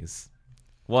mummies.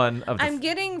 I'm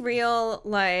getting real,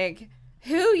 like,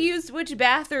 who used which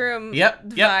bathroom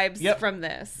vibes from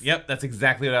this. Yep, that's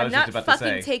exactly what I was just about to say. I'm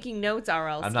not fucking taking notes,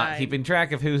 R.L. I'm not keeping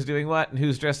track of who's doing what and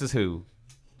who's dressed as who.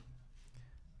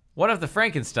 One of the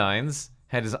Frankensteins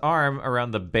had his arm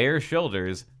around the bare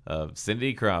shoulders of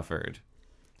Cindy Crawford.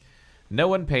 No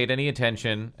one paid any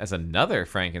attention as another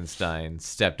Frankenstein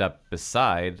stepped up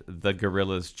beside the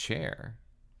gorilla's chair.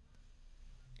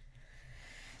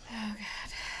 Oh,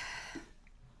 God.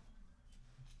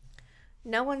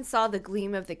 No one saw the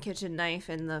gleam of the kitchen knife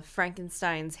in the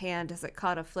Frankenstein's hand as it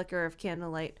caught a flicker of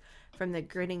candlelight from the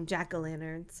grinning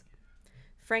jack-o'-lanterns.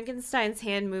 Frankenstein's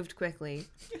hand moved quickly.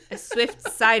 A swift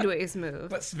sideways move.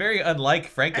 But it's very unlike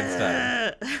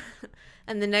Frankenstein.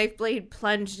 And the knife blade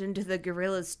plunged into the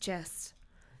gorilla's chest.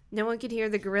 No one could hear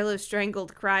the gorilla's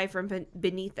strangled cry from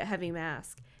beneath the heavy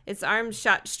mask. Its arms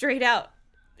shot straight out.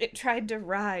 It tried to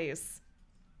rise.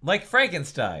 Like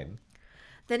Frankenstein.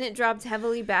 Then it dropped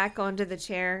heavily back onto the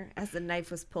chair as the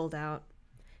knife was pulled out.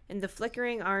 In the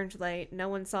flickering orange light, no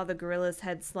one saw the gorilla's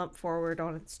head slump forward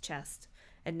on its chest,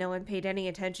 and no one paid any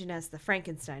attention as the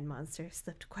Frankenstein monster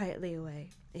slipped quietly away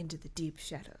into the deep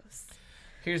shadows.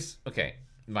 Here's,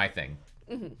 my thing.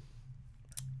 Mm-hmm.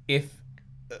 If,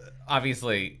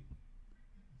 obviously,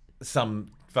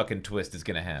 some fucking twist is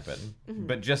going to happen,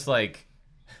 but just like,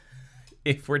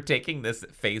 if we're taking this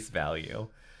at face value,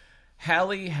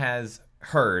 Hallie has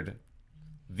heard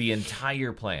the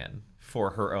entire plan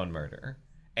for her own murder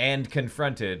and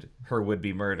confronted her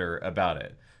would-be murderer about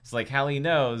it. So, like, Hallie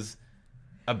knows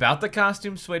about the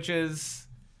costume switches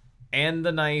and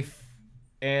the knife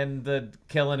and the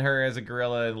killing her as a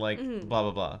gorilla and, like, blah,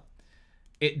 blah, blah.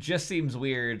 It just seems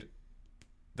weird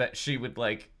that she would,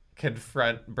 like,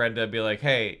 confront Brenda and be like,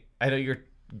 hey, I know you're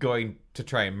going to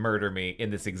try and murder me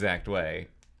in this exact way,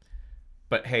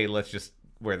 but hey, let's just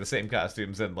wear the same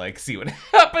costumes and, like, see what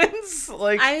happens.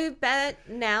 Like, I bet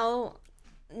now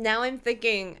I'm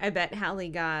thinking, I bet Hallie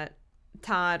got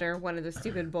Todd or one of the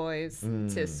stupid boys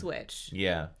to switch.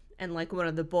 Yeah. And, like, one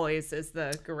of the boys is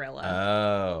the gorilla.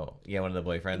 Oh. Yeah, one of the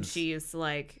boyfriends. And she's,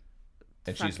 like,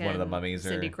 and she's one of the mummies.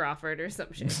 Cindy Crawford or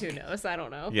some shit. Who knows? I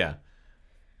don't know. Yeah.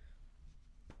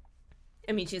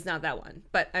 I mean, she's not that one,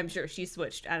 but I'm sure she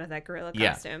switched out of that gorilla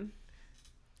costume.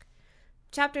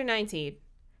 Chapter 19.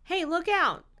 Hey, look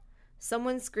out!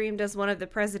 Someone screamed as one of the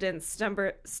presidents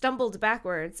stumbled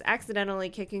backwards, accidentally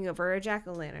kicking over a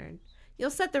jack-o'-lantern. You'll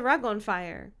set the rug on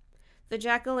fire. The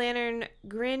jack-o'-lantern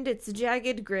grinned its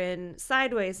jagged grin,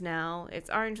 sideways now, its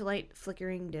orange light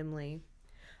flickering dimly.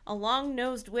 A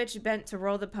long-nosed witch bent to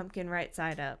roll the pumpkin right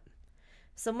side up.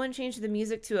 Someone changed the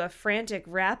music to a frantic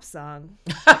rap song.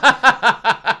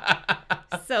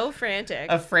 So frantic.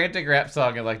 A frantic rap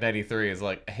song in, like, 93 is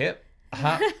like, hip,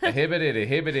 hop, a hibbity, a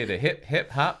hibbity, a hip,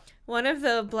 hip, hop. One of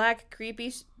the black,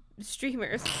 creepy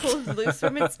streamers pulled loose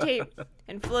from its tape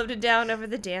and floated down over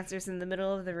the dancers in the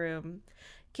middle of the room.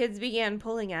 Kids began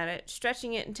pulling at it,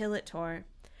 stretching it until it tore.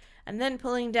 And then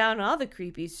pulling down all the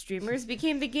creepy streamers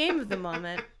became the game of the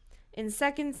moment. In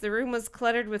seconds, the room was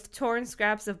cluttered with torn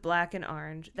scraps of black and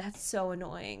orange. That's so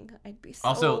annoying. I'd be so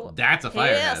Also, that's a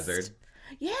fire pissed. hazard.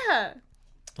 Yeah.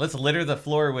 Let's litter the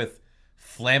floor with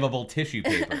flammable tissue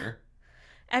paper.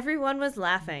 Everyone was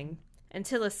laughing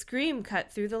until a scream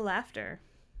cut through the laughter.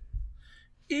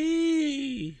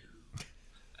 Eee!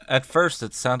 At first,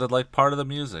 it sounded like part of the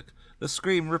music. The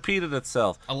scream repeated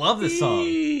itself. I love this song.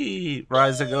 Eee!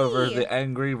 Rising over the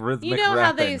angry rhythmic You know rapping.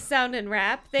 how they sound in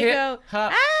rap? They Hip, go,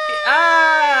 hop,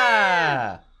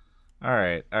 ah! All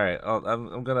right.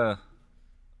 I'm gonna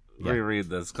reread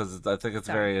this because I think it's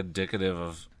very indicative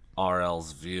of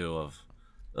RL's view of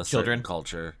a Children certain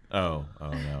culture. Oh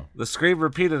no. The scream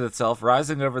repeated itself,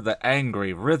 rising over the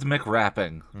angry rhythmic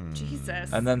rapping.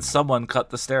 Jesus. And then someone cut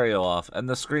the stereo off, and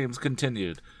the screams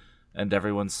continued. And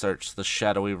everyone searched the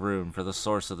shadowy room for the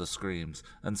source of the screams,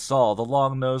 and saw the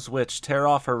long-nosed witch tear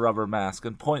off her rubber mask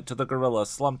and point to the gorilla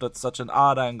slumped at such an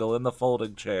odd angle in the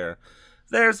folding chair.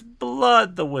 "There's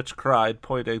blood!" the witch cried,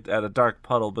 pointing at a dark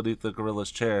puddle beneath the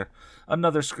gorilla's chair.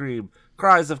 Another scream,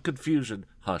 cries of confusion,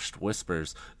 hushed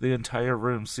whispers. The entire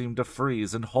room seemed to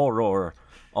freeze in horror.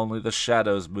 Only the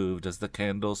shadows moved as the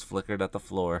candles flickered at the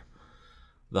floor.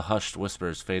 The hushed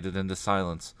whispers faded into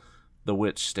silence. The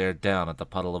witch stared down at the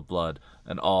puddle of blood,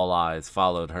 and all eyes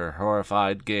followed her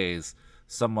horrified gaze.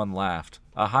 Someone laughed,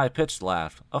 a high-pitched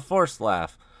laugh, a forced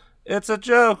laugh. It's a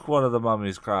joke, one of the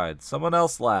mummies cried. Someone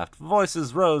else laughed.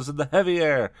 Voices rose in the heavy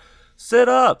air. Sit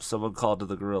up, someone called to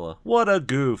the gorilla. What a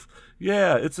goof.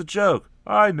 Yeah, it's a joke.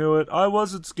 I knew it. I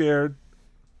wasn't scared.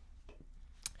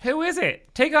 Who is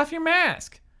it? Take off your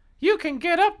mask. You can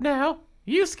get up now.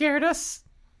 You scared us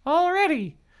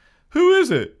already. Who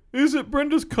is it? Is it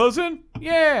Brenda's cousin?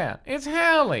 Yeah, it's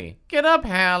Hallie. Get up,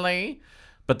 Hallie.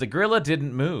 But the gorilla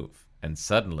didn't move, and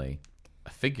suddenly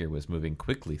a figure was moving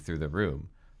quickly through the room.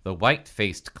 The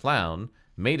white-faced clown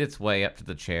made its way up to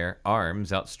the chair,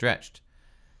 arms outstretched.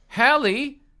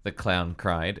 Hallie, the clown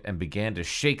cried and began to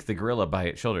shake the gorilla by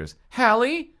its shoulders.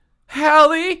 Hallie?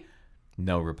 Hallie?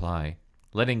 No reply.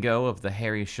 Letting go of the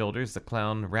hairy shoulders, the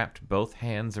clown wrapped both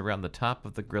hands around the top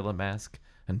of the gorilla mask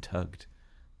and tugged.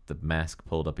 The mask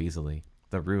pulled up easily.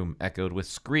 The room echoed with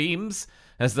screams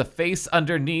as the face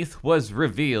underneath was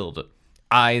revealed.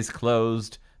 Eyes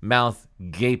closed, mouth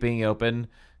gaping open,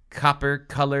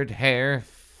 copper-colored hair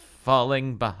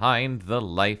falling behind the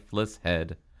lifeless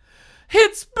head.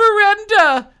 It's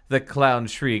Brenda! The clown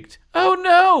shrieked. Oh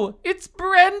no, it's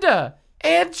Brenda!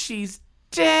 And she's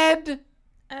dead!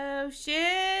 Oh,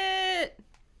 shit.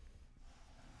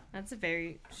 That's a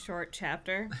very short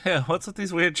chapter. Yeah, what's with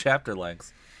these weird chapter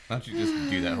lengths? Why don't you just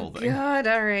do that whole thing? God,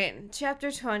 all right. Chapter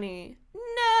 20.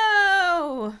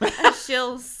 No! A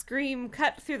shrill scream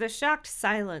cut through the shocked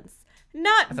silence.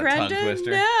 Not That's a Brenda, tongue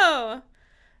twister. no!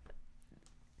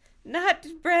 Not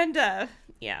Brenda.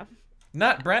 Yeah.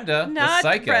 Not Brenda, the Not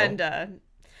psycho. Brenda.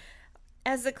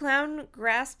 As the clown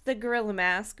grasped the gorilla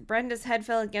mask, Brenda's head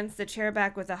fell against the chair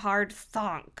back with a hard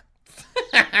thonk.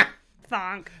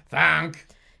 Thonk. Thonk.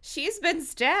 She's been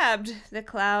stabbed, the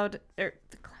clown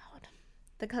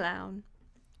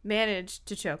managed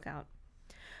to choke out.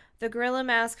 The gorilla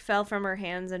mask fell from her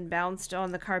hands and bounced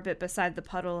on the carpet beside the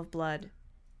puddle of blood.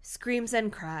 Screams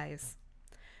and cries.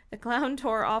 The clown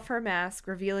tore off her mask,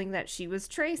 revealing that she was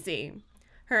Tracy.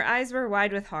 Her eyes were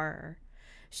wide with horror.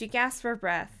 She gasped for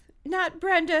breath. Not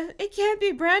Brenda! It can't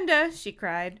be Brenda! She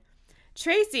cried.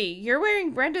 Tracy, you're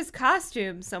wearing Brenda's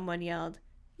costume, someone yelled.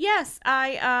 Yes,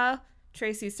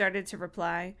 Tracy started to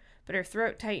reply, but her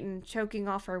throat tightened, choking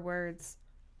off her words.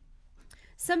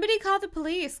 Somebody call the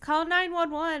police. Call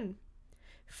 911.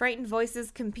 Frightened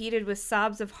voices competed with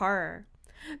sobs of horror.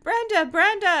 Brenda!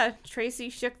 Brenda!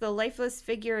 Tracy shook the lifeless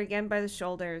figure again by the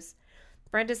shoulders.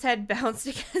 Brenda's head bounced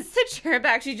against the chair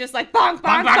back. She just like, bonk,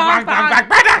 bonk, bonk, bonk, bonk,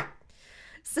 Brenda!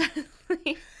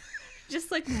 Suddenly,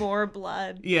 just like more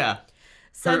blood. Yeah.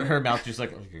 Her mouth just like...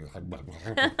 Suddenly,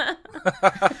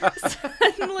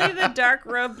 the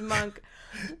dark-robed monk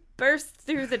burst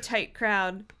through the tight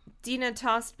crowd. Dina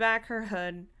tossed back her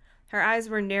hood. Her eyes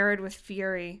were narrowed with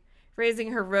fury.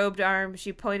 Raising her robed arm,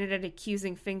 she pointed an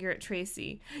accusing finger at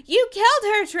Tracy. You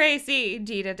killed her, Tracy!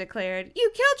 Dina declared.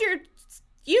 You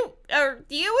and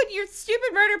your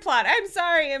stupid murder plot. I'm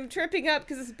sorry, I'm tripping up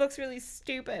because this book's really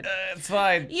stupid. It's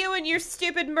fine. You and your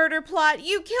stupid murder plot.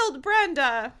 You killed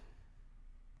Brenda.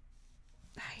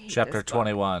 Chapter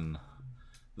 21.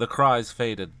 The cries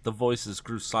faded. The voices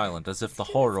grew silent, as if the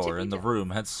horror in the room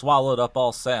had swallowed up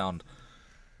all sound.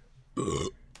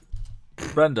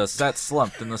 Brenda sat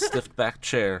slumped in the stiff-backed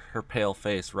chair, her pale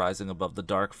face rising above the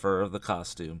dark fur of the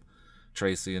costume.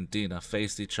 Tracy and Dina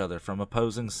faced each other from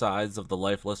opposing sides of the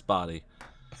lifeless body.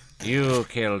 You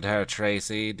killed her,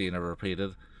 Tracy, Dina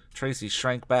repeated. Tracy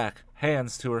shrank back,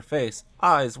 hands to her face,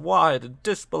 eyes wide in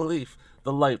disbelief.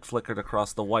 The light flickered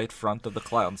across the white front of the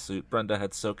clown suit Brenda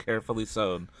had so carefully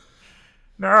sewn.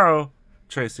 No,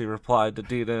 Tracy replied to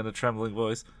Dina in a trembling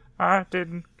voice. I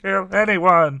didn't kill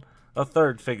anyone. A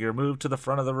third figure moved to the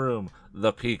front of the room.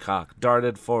 The peacock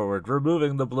darted forward,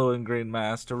 removing the blue and green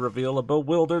mask to reveal a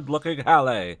bewildered-looking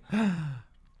Hallie.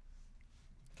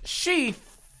 She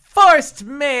forced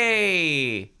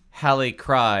me! Hallie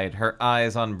cried, her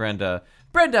eyes on Brenda.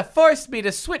 Brenda forced me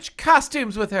to switch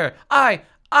costumes with her. I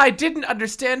didn't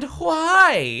understand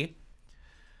why.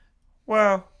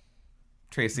 Well,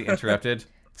 Tracy interrupted,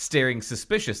 staring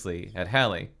suspiciously at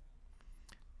Hallie.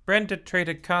 Brenda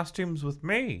traded costumes with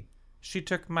me. She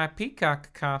took my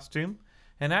peacock costume,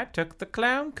 and I took the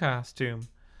clown costume.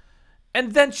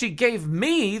 And then she gave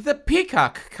me the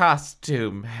peacock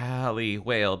costume, Hallie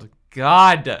wailed.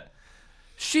 God!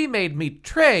 She made me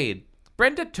trade.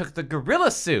 Brenda took the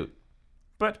gorilla suit.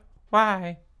 But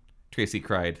why? Tracy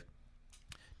cried.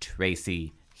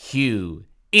 Tracy, you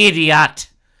idiot!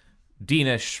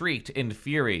 Dina shrieked in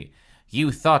fury.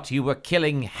 You thought you were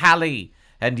killing Hallie,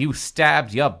 and you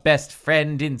stabbed your best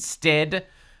friend instead?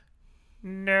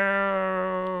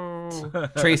 No.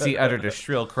 Tracy uttered a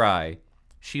shrill cry.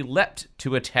 She leapt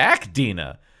to attack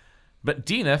Dina, but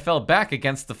Dina fell back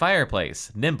against the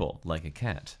fireplace, nimble like a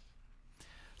cat.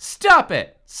 Stop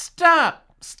it!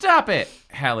 Stop! Stop it!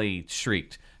 Hallie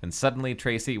shrieked, and suddenly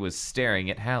Tracy was staring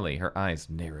at Hallie, her eyes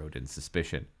narrowed in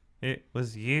suspicion. It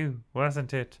was you,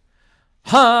 wasn't it?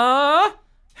 Huh?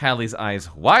 Hallie's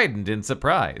eyes widened in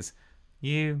surprise.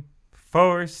 You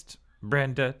forced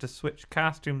Brenda to switch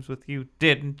costumes with you,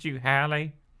 didn't you,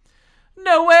 Hallie?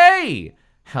 No way!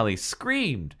 Hallie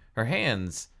screamed, her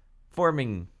hands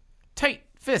forming tight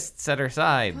fists at her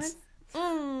sides.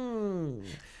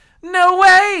 No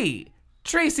way!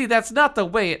 Tracy, that's not the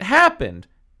way it happened.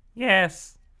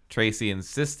 Yes. Tracy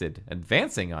insisted,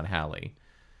 advancing on Hallie.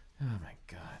 Oh my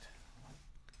god.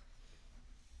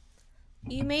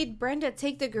 You made Brenda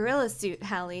take the gorilla suit,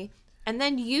 Hallie, and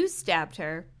then you stabbed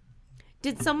her.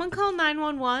 Did someone call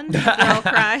 911? The girl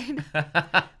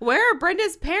cried. Where are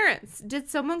Brenda's parents? Did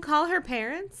someone call her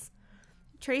parents?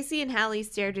 Tracy and Hallie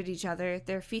stared at each other,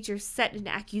 their features set in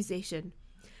accusation.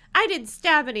 I didn't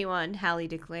stab anyone, Hallie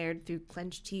declared through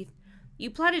clenched teeth.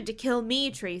 You plotted to kill me,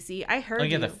 Tracy. I heard you. Oh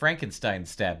yeah, the Frankenstein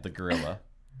stabbed the gorilla.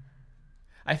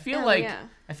 I feel Oh, like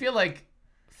yeah.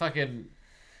 fucking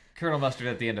Colonel Mustard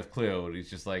at the end of Clue. He's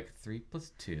just like 3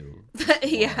 + 2.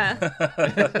 Yeah.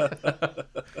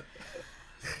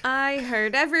 I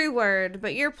heard every word,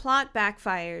 but your plot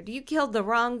backfired. You killed the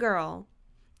wrong girl.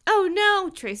 Oh no,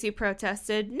 Tracy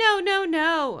protested. No, no,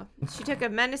 no. She took a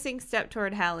menacing step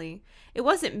toward Hallie. It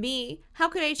wasn't me. How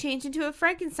could I change into a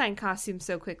Frankenstein costume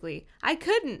so quickly? I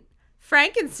couldn't.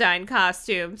 Frankenstein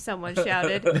costume, someone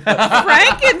shouted.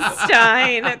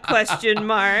 Frankenstein? Question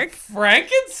mark.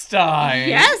 Frankenstein.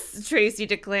 Yes, Tracy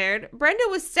declared. Brenda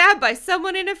was stabbed by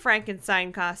someone in a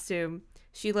Frankenstein costume.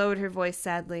 She lowered her voice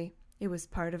sadly. It was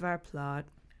part of our plot.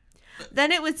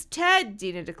 Then it was Ted,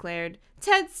 Dina declared.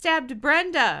 Ted stabbed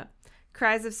Brenda.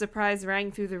 Cries of surprise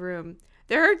rang through the room.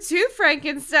 There are 2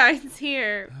 Frankensteins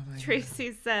here,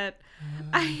 Tracy said.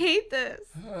 I hate this.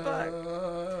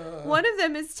 Fuck. One of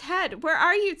them is Ted. Where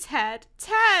are you, Ted?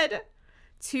 Ted!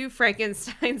 2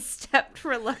 Frankensteins stepped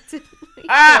reluctantly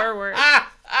forward.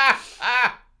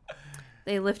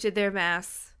 They lifted their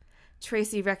masks.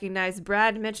 Tracy recognized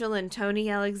Brad Mitchell and Tony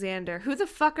Alexander. Who the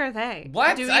fuck are they?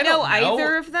 What? Do we I know don't know.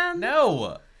 either of them?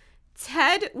 No.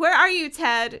 Ted? Where are you,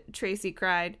 Ted? Tracy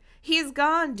cried. He's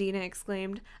gone, Dina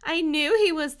exclaimed. I knew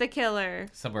he was the killer.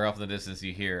 Somewhere off in the distance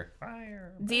you hear.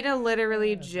 Fire. Dina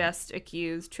literally just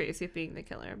accused Tracy of being the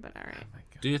killer, but alright.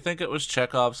 Do you think it was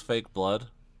Chekhov's fake blood?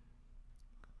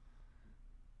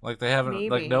 Like they haven't, like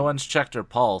Maybe. no one's checked her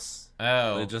pulse.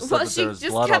 Oh. They just said Well, that she there was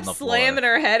just blood on kept the slamming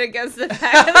floor. her head against the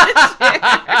back of the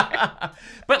chair.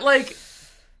 But like,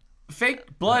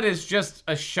 fake blood is just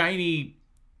a shiny,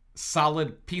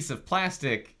 solid piece of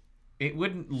plastic. It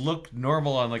wouldn't look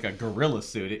normal on like a gorilla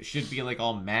suit. It should be like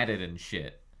all matted and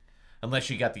shit. Unless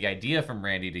she got the idea from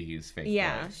Randy to use fake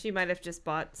Yeah, blood. she might have just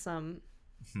bought some.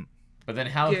 But then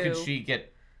how could Goo. she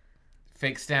get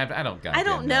fake stabbed? I don't I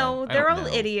don't know. They're all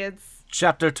idiots.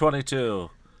 Chapter 22.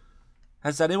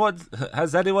 Has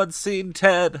anyone seen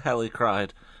Ted? Hallie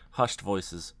cried. Hushed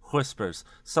voices, whispers.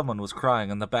 Someone was crying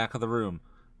in the back of the room.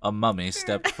 A mummy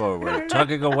stepped forward,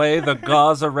 tugging away the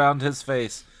gauze around his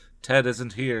face. Ted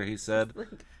isn't here, he said.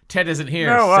 Ted isn't here,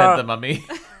 No, said the mummy.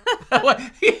 What?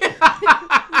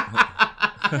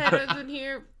 Ted isn't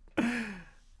here.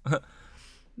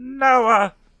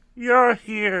 Noah, you're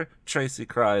here. Tracy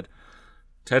cried.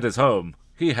 Ted is home.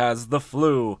 He has the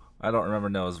flu. I don't remember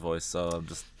Noah's voice, so I'm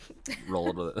just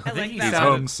rolling with it. I like he that. He's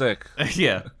sounded- homesick.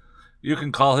 Yeah. You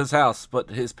can call his house, but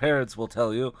his parents will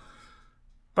tell you.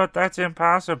 But that's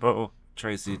impossible.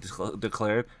 Tracy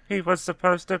declared. He was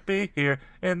supposed to be here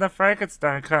in the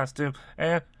Frankenstein costume,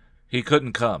 and He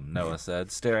couldn't come, Noah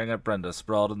said, staring at Brenda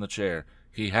sprawled in the chair.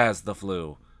 He has the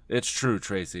flu. It's true,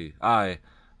 Tracy.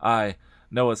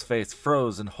 Noah's face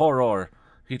froze in horror.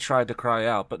 He tried to cry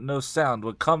out, but no sound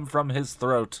would come from his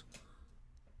throat.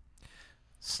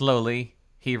 Slowly,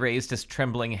 he raised his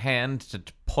trembling hand to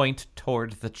point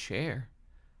toward the chair.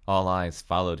 All eyes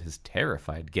followed his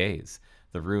terrified gaze.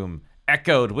 The room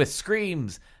echoed with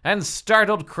screams and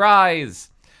startled cries.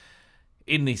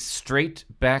 In the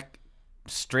straight-backed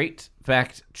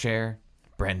chair,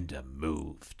 Brenda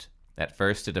moved. At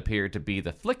first, it appeared to be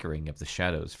the flickering of the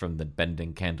shadows from the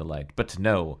bending candlelight, but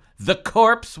no, the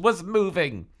corpse was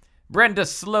moving. Brenda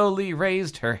slowly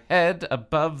raised her head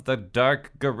above the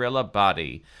dark gorilla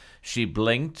body. She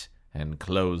blinked and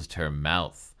closed her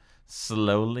mouth.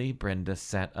 Slowly, Brenda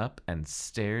sat up and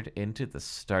stared into the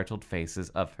startled faces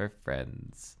of her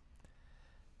friends.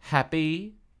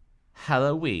 Happy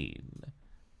Halloween,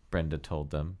 Brenda told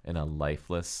them in a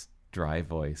lifeless, dry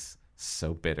voice,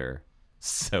 so bitter,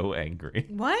 so angry.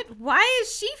 What? Why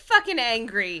is she fucking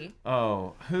angry?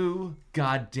 Oh, who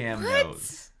goddamn What?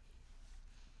 knows?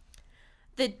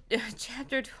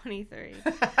 Chapter 23.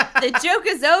 The joke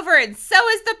is over and so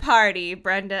is the party,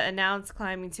 Brenda announced,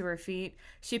 climbing to her feet.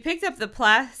 She picked up the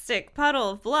plastic puddle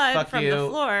of blood Fuck from you. the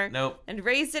floor Nope. and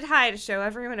raised it high to show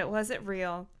everyone it wasn't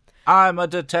real. I'm a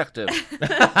detective.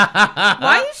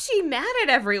 Why is she mad at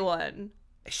everyone?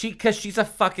 Because she's a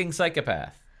fucking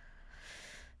psychopath.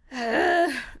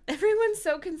 Everyone's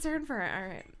so concerned for her. All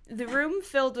right. The room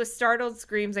filled with startled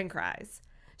screams and cries.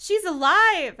 She's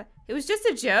alive! It was just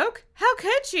a joke? How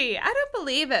could she? I don't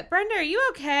believe it. Brenda, are you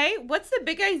okay? What's the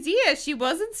big idea? She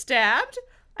wasn't stabbed?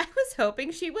 I was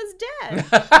hoping she was dead.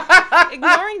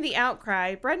 Ignoring the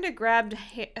outcry, Brenda grabbed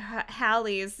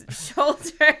Hallie's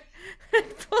shoulder and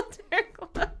pulled her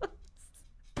close.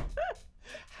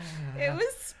 It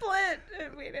was split.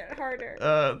 It made it harder.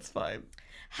 It's fine.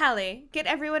 Hallie, get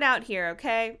everyone out here,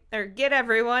 okay? Or get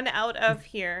everyone out of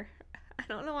here. I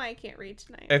don't know why I can't read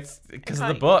tonight. It's because of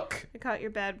the book. I caught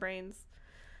your bad brains.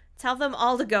 Tell them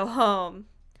all to go home.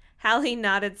 Hallie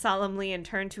nodded solemnly and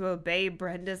turned to obey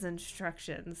Brenda's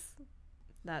instructions.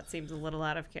 That seems a little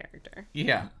out of character.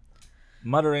 Yeah.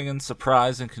 Muttering in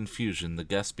surprise and confusion, the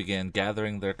guests began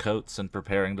gathering their coats and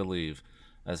preparing to leave.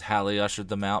 As Hallie ushered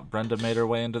them out, Brenda made her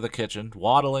way into the kitchen,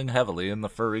 waddling heavily in the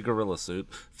furry gorilla suit,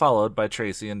 followed by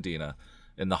Tracy and Dina.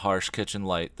 In the harsh kitchen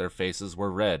light, their faces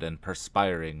were red and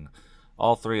perspiring.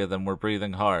 All three of them were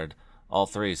breathing hard. All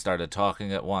three started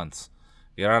talking at once.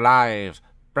 "You're alive!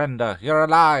 Brenda, you're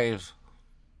alive!"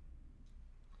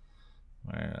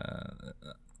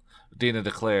 Dina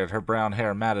declared, her brown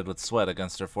hair matted with sweat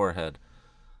against her forehead.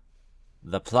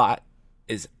 "The plot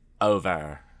is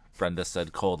over," Brenda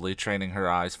said coldly, training her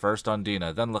eyes first on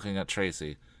Dina, then looking at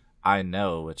Tracy. "I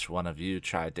know which one of you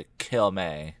tried to kill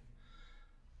me."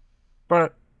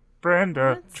 But,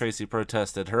 Brenda, Tracy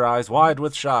protested, her eyes wide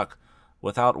with shock.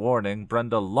 Without warning,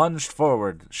 Brenda lunged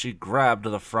forward. She grabbed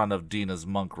the front of Dina's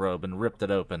monk robe and ripped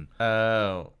it open.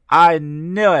 Oh. "I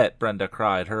knew it!" Brenda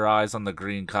cried, her eyes on the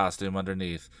green costume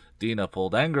underneath. Dina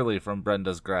pulled angrily from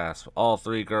Brenda's grasp. All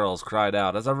three girls cried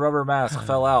out as a rubber mask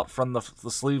fell out from the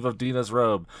sleeve of Dina's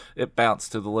robe. It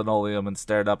bounced to the linoleum and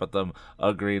stared up at them,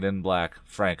 a green and black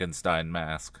Frankenstein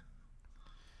mask.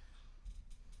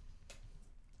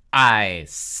 I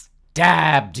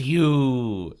stabbed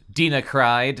you, Dina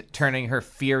cried, turning her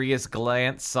furious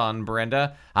glance on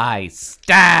Brenda. I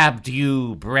stabbed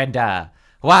you, Brenda.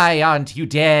 Why aren't you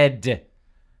dead?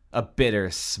 A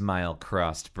bitter smile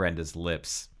crossed Brenda's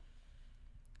lips.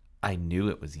 I knew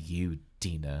it was you,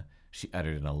 Dina, she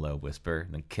uttered in a low whisper,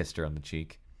 and then kissed her on the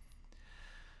cheek.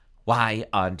 Why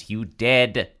aren't you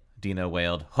dead? Dina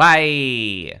wailed.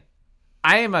 Why?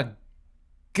 I am a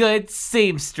good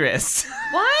seamstress.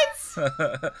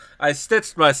 What? I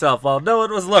stitched myself while no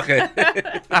one was looking.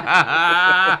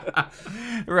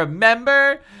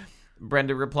 Remember?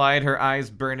 Brenda replied, her eyes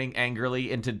burning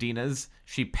angrily into Dina's.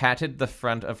 She patted the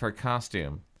front of her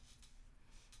costume.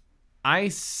 I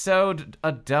sewed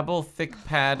a double thick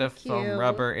pad of foam you.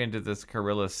 rubber into this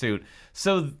gorilla suit.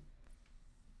 So,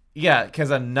 yeah, because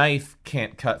a knife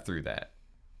can't cut through that.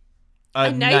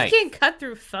 A knife can't cut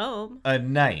through foam. A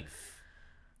knife.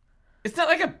 It's not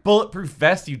like a bulletproof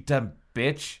vest, you dumb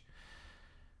bitch.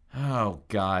 Oh,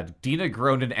 God. Dina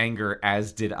groaned in anger,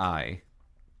 as did I.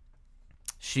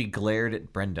 She glared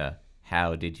at Brenda.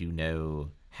 How did you know?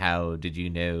 How did you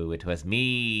know it was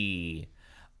me?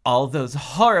 All those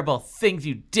horrible things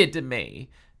you did to me.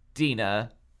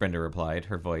 Dina, Brenda replied,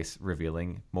 her voice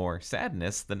revealing more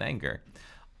sadness than anger.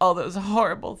 All those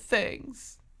horrible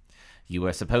things. You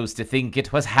were supposed to think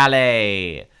it was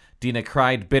Hallie. Dina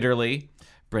cried bitterly.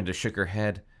 Brenda shook her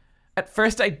head. At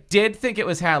first I did think it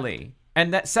was Hallie.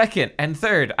 And that second and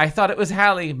third, I thought it was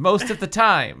Hallie most of the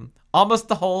time. Almost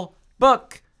the whole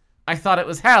book. I thought it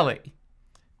was Hallie,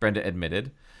 Brenda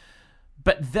admitted.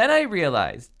 But then I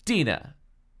realized, Dina,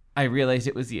 I realized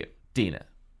it was you, Dina.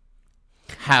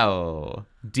 How?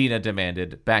 Dina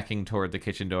demanded, backing toward the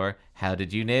kitchen door. How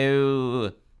did you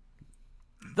know?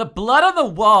 The blood on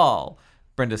the wall,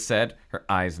 Brenda said, her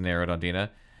eyes narrowed on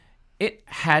Dina. It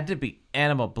had to be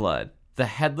animal blood. The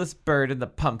headless bird and the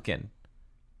pumpkin.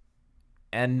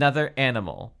 Another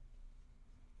animal.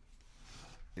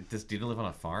 Does Dina live on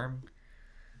a farm?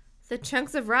 The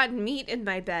chunks of rotten meat in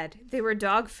my bed. They were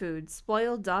dog food.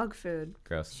 Spoiled dog food.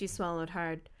 Gross. She swallowed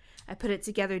hard. I put it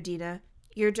together, Dina.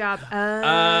 Your job. Oh.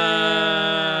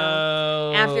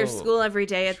 After school every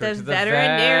day at Trip the to the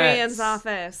veterinarian's vets.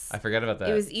 office. I forgot about that.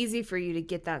 It was easy for you to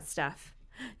get that stuff.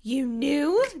 You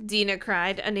knew? Dina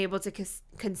cried, unable to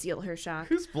conceal her shock.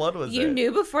 Whose blood was You it?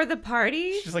 knew before the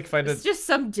party? She's like find It's just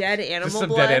some dead animal just some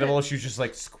blood. dead animal. She was just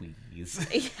like squeeze.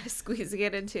 Yeah, squeezing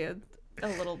it into a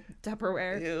little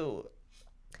Tupperware. Ew.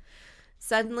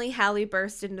 Suddenly, Hallie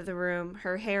burst into the room,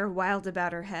 her hair wild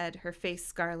about her head, her face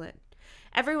scarlet.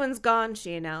 "Everyone's gone,"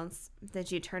 she announced. Then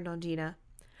she turned on Dina.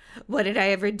 "What did I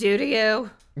ever do to you?"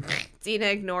 Dina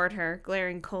ignored her,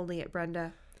 glaring coldly at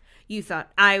Brenda. "You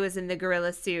thought I was in the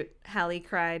gorilla suit," Hallie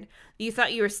cried. "You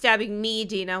thought you were stabbing me,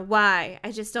 Dina. Why?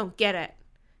 I just don't get it."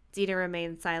 Dina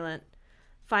remained silent.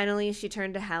 Finally, she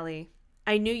turned to Hallie.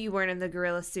 "I knew you weren't in the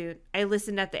gorilla suit. I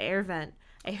listened at the air vent.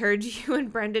 I heard you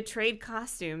and Brenda trade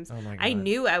costumes. Oh my I God.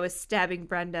 knew I was stabbing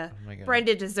Brenda. Oh my God.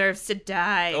 Brenda deserves to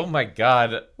die." Oh my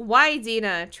God. "Why,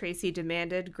 Dina?" Tracy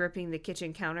demanded, gripping the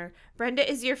kitchen counter. "Brenda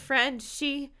is your friend.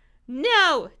 She..."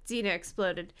 "No!" Dina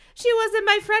exploded. "She wasn't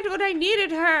my friend when I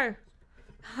needed her."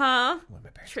 "Huh?"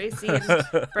 Tracy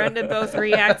and Brenda both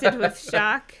reacted with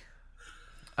shock.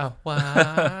 Oh,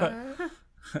 what?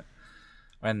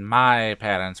 When my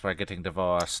parents were getting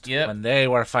divorced, Yep. when they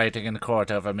were fighting in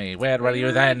court over me, where were you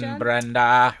you then, done? Brenda?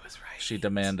 I was right. She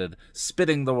demanded,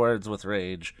 spitting the words with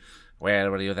rage.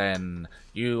 "Where were you then?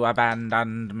 You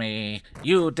abandoned me.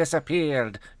 You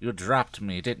disappeared. You dropped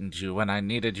me, didn't you, when I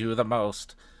needed you the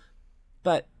most?"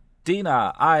 "But,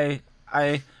 Dina,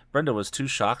 Brenda was too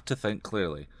shocked to think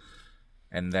clearly.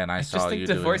 "And then I saw just think you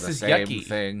doing divorce the is same yucky."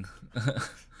 thing."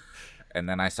 "And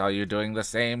then I saw you doing the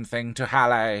same thing to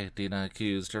Hallie," Dina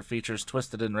accused, her features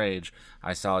twisted in rage.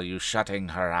 "I saw you shutting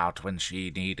her out when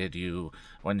she needed you,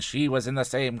 when she was in the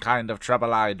same kind of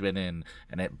trouble I'd been in,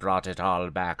 and it brought it all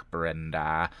back,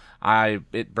 Brenda.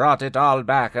 It brought it all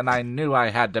back, and I knew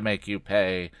I had to make you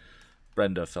pay."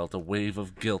 Brenda felt a wave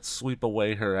of guilt sweep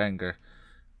away her anger.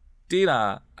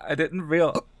 "Dina, I didn't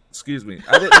realize,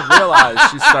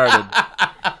 she started.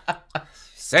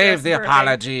 "Save the Just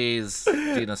apologies,"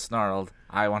 Dina snarled.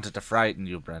 "I wanted to frighten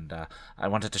you, Brenda. I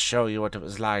wanted to show you what it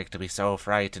was like to be so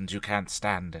frightened you can't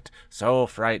stand it, so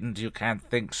frightened you can't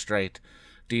think straight."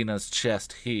 Dina's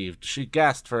chest heaved. She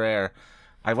gasped for air.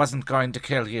 "I wasn't going to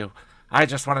kill you. I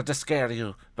just wanted to scare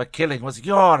you. But killing was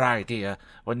your idea.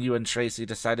 When you and Tracy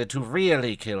decided to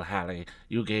really kill Hallie,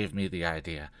 you gave me the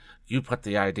idea. You put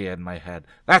the idea in my head.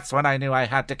 That's when I knew I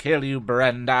had to kill you,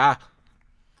 Brenda."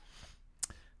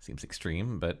 Seems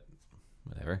extreme, but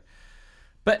whatever.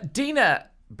 "But Dina,"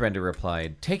 Brenda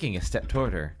replied, taking a step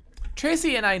toward her.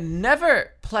 "Tracy and I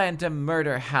never planned to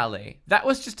murder Hallie. That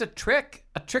was just a trick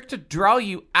to draw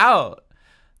you out.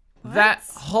 That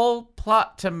whole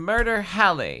plot to murder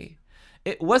Hallie,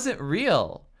 it wasn't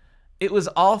real. It was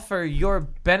all for your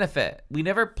benefit. We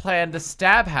never planned to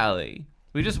stab Hallie.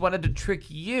 We just wanted to trick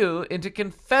you into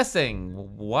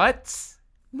confessing." What?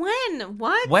 "When?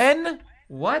 What?" When?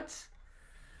 What?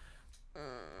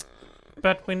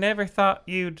 "But we never thought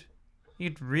you'd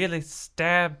really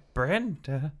stab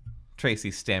Brenda,"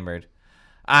 Tracy stammered.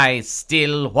 "I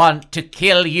still want to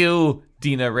kill you,"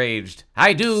 Dina raged.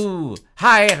 "I do.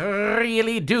 I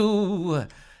really do."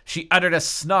 She uttered a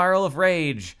snarl of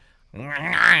rage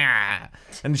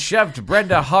and shoved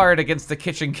Brenda hard against the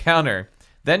kitchen counter.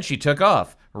 Then she took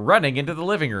off, running into the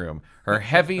living room, her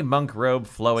heavy monk robe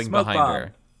flowing Smoke behind bomb.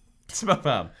 her. Smoke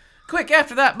bomb. "Quick,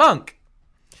 after that monk!"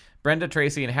 Brenda,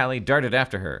 Tracy, and Hallie darted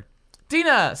after her.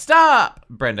 "Dina, stop!"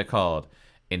 Brenda called,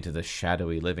 into the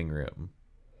shadowy living room.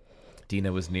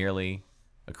 Dina was nearly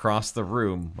across the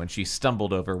room when she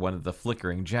stumbled over one of the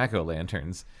flickering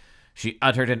jack-o'-lanterns. She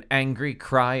uttered an angry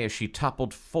cry as she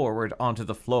toppled forward onto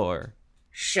the floor.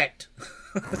 "Shit."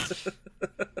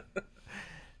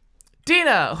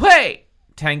 "Dina, wait!"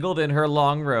 Tangled in her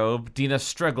long robe, Dina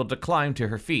struggled to climb to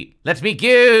her feet. "Let me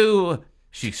go!"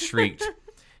 she shrieked.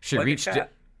 She Like a reached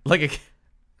cat. like a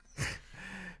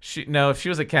No, if she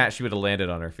was a cat, she would have landed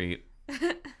on her feet.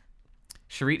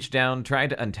 She reached down,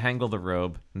 tried to untangle the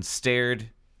robe, and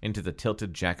stared into the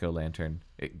tilted jack-o'-lantern.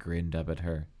 It grinned up at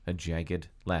her, a jagged,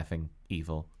 laughing,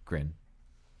 evil grin.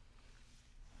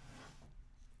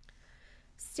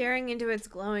 Staring into its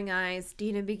glowing eyes,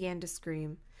 Dina began to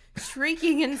scream.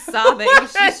 Shrieking and sobbing,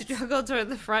 she struggled toward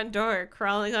the front door,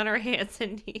 crawling on her hands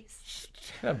and knees.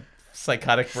 A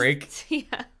psychotic break.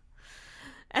 Yeah.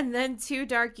 And then 2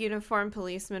 dark uniformed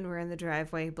policemen were in the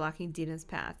driveway, blocking Dina's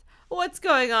path. "What's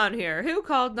going on here? Who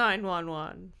called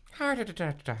 911?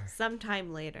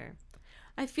 Sometime later.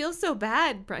 "I feel so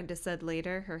bad," Brenda said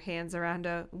later, her hands around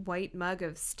a white mug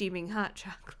of steaming hot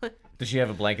chocolate. Did she have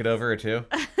a blanket over her, too?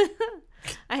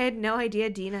 I had no idea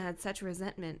Dina had such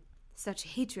resentment, such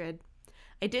hatred.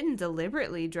 I didn't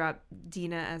deliberately drop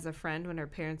Dina as a friend when her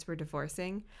parents were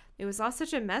divorcing. It was all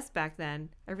such a mess back then.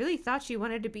 I really thought she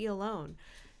wanted to be alone.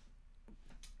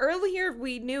 Earlier,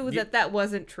 we knew that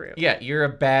wasn't true. Yeah, you're a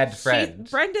bad friend.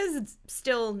 Brenda's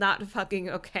still not fucking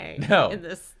okay No. in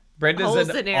this Brenda's whole an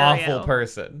scenario. awful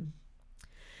person.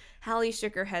 Hallie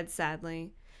shook her head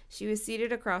sadly. She was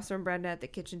seated across from Brenda at the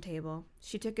kitchen table.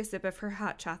 She took a sip of her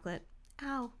hot chocolate.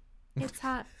 Ow, it's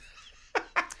hot.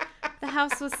 The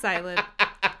house was silent.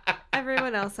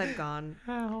 Everyone else had gone.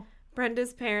 Ow.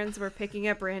 Brenda's parents were picking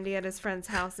up Randy at his friend's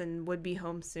house and would be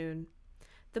home soon.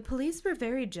 The police were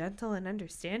very gentle and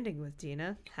understanding with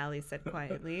Dina, Hallie said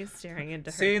quietly, staring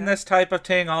into her Seen cup. this type of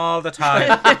thing all the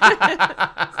time.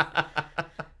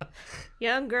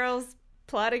 Young girls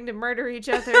plotting to murder each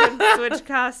other and switch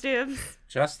costumes.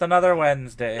 Just another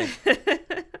Wednesday.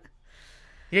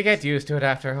 You get used to it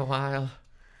after a while.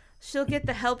 She'll get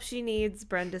the help she needs,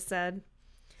 Brenda said.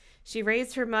 She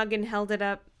raised her mug and held it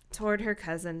up toward her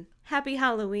cousin. Happy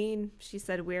Halloween, she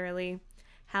said wearily.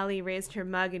 Hallie raised her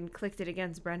mug and clicked it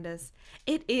against Brenda's.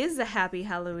 It is a happy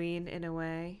Halloween, in a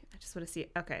way. I just want to see...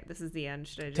 Okay, this is the end.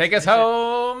 Should I just Take us finish it?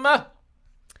 home.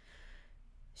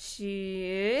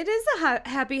 It is a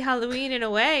happy Halloween in a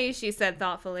way, she said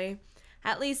thoughtfully.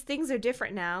 At least things are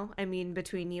different now. I mean,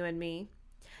 between you and me.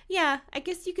 Yeah, I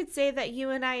guess you could say that you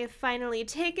and I have finally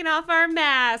taken off our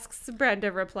masks,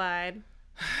 Brenda replied.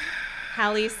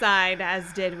 Hallie sighed,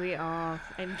 as did we all,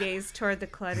 and gazed toward the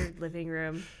cluttered living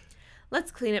room.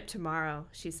 Let's clean up tomorrow,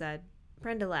 she said.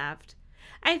 Brenda laughed.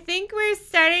 I think we're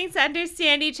starting to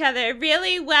understand each other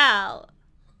really well.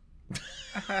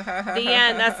 The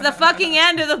end. That's the fucking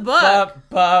end of the book.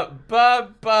 What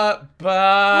What the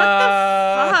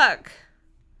fuck?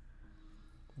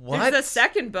 What? There's a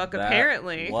second book, That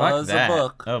apparently. was- Fuck a that.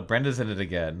 book. Oh, Brenda's in it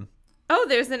again. Oh,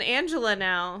 there's an Angela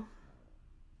now.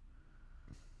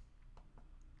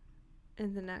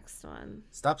 In the next one.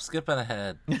 Stop skipping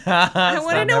ahead. I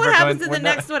want to know what happens in the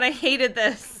next one. I hated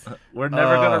this. We're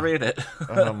never Oh. gonna read it.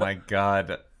 Oh my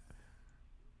god.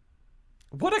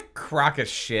 What a crock of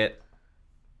shit.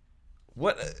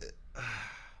 What?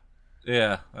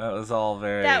 Yeah, that was all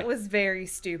very. That was very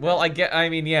stupid. Well, I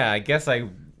guess I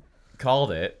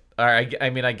called it. Or I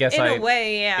guess in a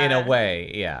way, yeah. In a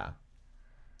way, yeah.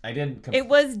 I didn't. It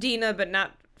was Dina, but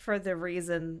not for the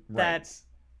reason that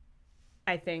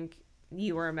Right. I think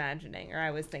you were imagining, or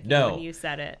I was thinking No. when you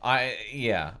said it. I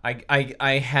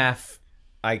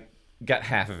got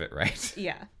half of it right.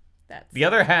 Yeah, that's. The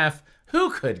other half, who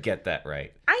could get that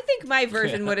right? I think my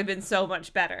version would have been so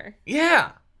much better.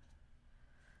 Yeah.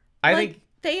 I Like, think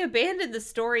they abandoned the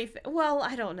story. Well,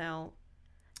 I don't know.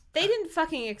 They didn't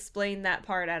fucking explain that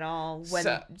part at all when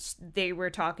So- they were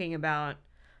talking about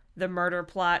the murder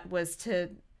plot was to,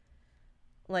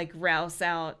 like, rouse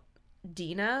out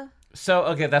Dina. so.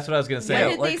 Okay, that's what I was gonna say. Why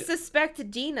did they like- suspect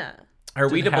Dina? Are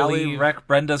we Did to Hallie believe? wreck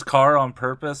Brenda's car on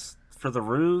purpose for the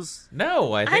ruse?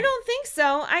 No, I think. I don't think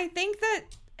so. I think that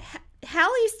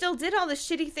Hallie still did all the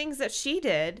shitty things that she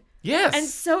did, Yes. and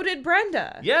so did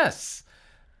Brenda. Yes.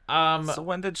 So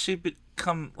when did she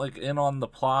become like in on the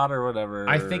plot or whatever?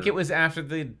 I think it was after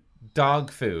the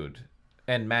dog food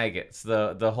and maggots,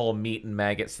 the whole meat and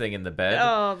maggots thing in the bed.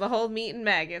 Oh, the whole meat and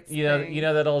maggots. You know, thing. you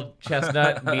know that old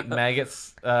chestnut meat and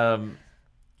maggots.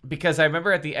 Because I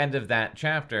remember at the end of that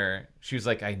chapter, she was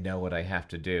like, "I know what I have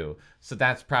to do." So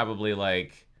that's probably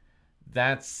like,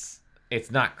 it's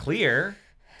not clear.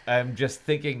 I'm just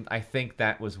thinking. I think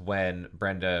that was when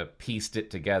Brenda pieced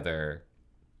it together.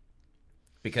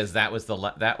 Because that was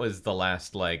the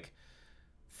last like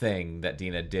thing that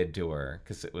Dina did to her.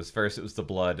 Because it was the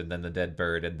blood, and then the dead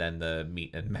bird, and then the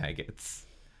meat and maggots.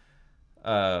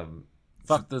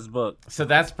 Fuck this book. So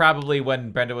that's probably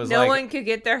when Brenda was No like, one could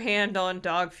get their hand on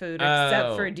dog food except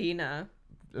Oh. for Dina.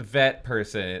 vet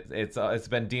person. It's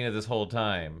been Dina this whole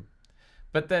time.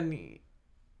 But then,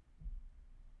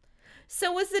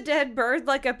 So was the dead bird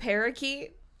like a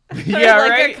parakeet? yeah,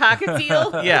 like right. a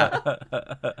cockatiel?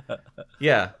 Yeah,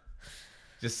 yeah.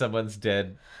 Just someone's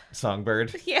dead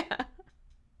songbird. Yeah.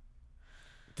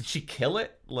 Did she kill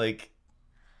it? Like,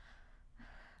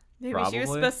 Maybe she was Probably.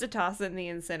 supposed to toss it in the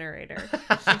incinerator.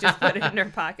 She just put it in her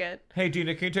pocket. hey,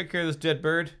 Dina, can you take care of this dead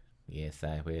bird? Yes,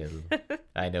 I will.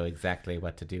 I know exactly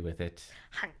what to do with it.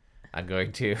 I'm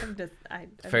going to. I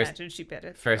First- imagine she bit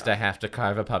it. First, I have to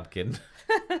carve a pumpkin.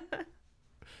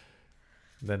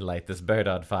 Then light this bird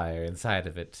on fire inside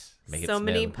of it. Make it So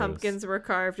many smell gross. pumpkins were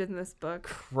carved in this book.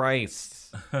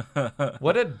 Christ.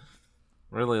 What a...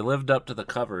 Really lived up to the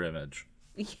cover image.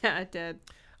 Yeah, it did.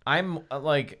 I'm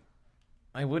like...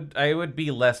 I would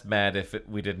be less mad if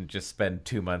we didn't just spend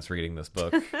 2 months reading this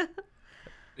book.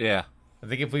 Yeah. I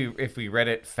think if we read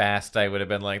it fast, I would have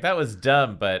been like, that was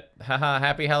dumb, but haha,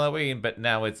 happy Halloween. But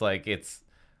now it's like it's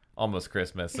almost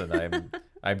Christmas, and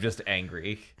I'm just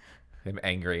angry. I'm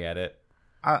angry at it.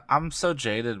 I'm so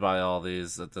jaded by all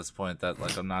these at this point that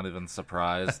like I'm not even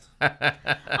surprised.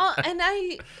 Oh, and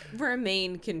I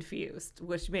remain confused,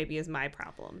 which maybe is my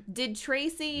problem. Did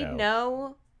Tracy No.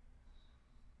 know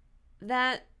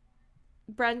that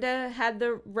Brenda had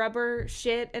the rubber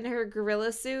shit in her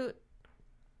gorilla suit?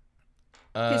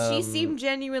 Because she seemed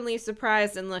genuinely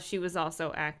surprised, unless she was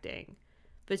also acting.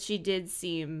 But she did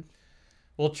seem...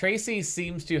 Well, Tracy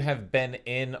seems to have been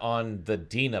in on the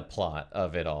Dina plot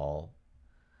of it all.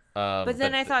 But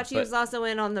then I thought she was also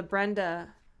in on the Brenda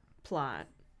plot.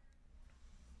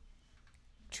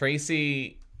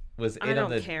 Tracy was in I on don't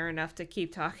the... care enough to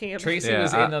keep talking about Tracy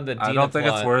was in on the Dina I don't think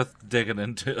plot, it's worth digging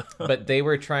into. but they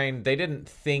didn't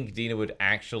think Dina would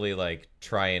actually, like,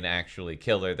 try and actually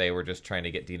kill her. They were just trying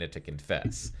to get Dina to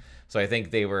confess. So I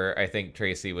think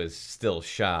Tracy was still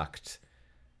shocked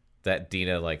that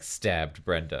Dina, like, stabbed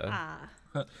Brenda.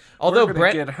 Although We're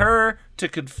gonna get her to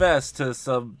confess to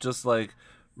some just, like,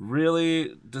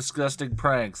 really disgusting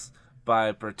pranks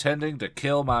by pretending to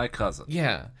kill my cousin.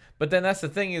 Yeah, but then that's the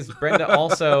thing is Brenda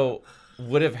also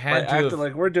would have had to acting have,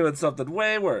 like we're doing something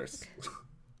way worse.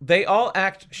 they all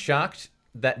act shocked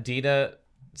that Dina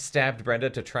stabbed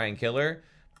Brenda to try and kill her,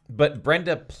 but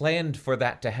Brenda planned for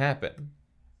that to happen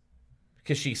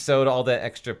because she sewed all that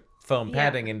extra foam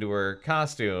padding into her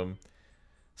costume.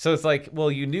 So it's like,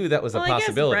 well, you knew that was a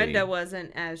possibility. I guess Brenda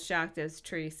wasn't as shocked as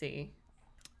Tracy,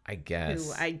 I guess.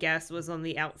 who I guess was on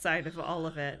the outside of all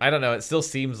of it. I don't know. It still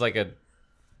seems like a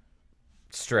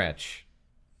stretch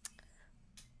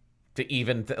to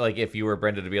even like if you were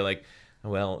Brenda to be like,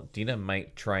 well, Dina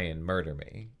might try and murder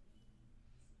me.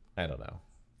 I don't know.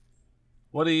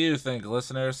 What do you think,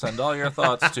 listeners? Send all your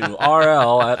thoughts to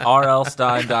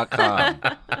rl@rlstein.com.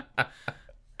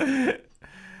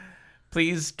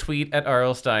 Please tweet at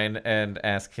R.L. Stein and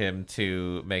ask him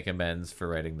to make amends for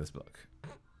writing this book.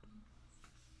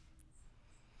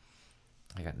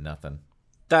 I got nothing.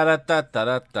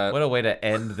 Da-da-da-da-da-da. What a way to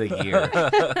end the year.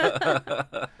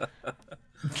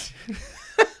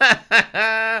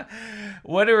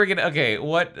 What are we gonna? Okay,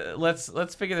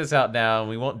 let's figure this out now.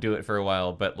 We won't do it for a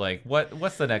while, but like,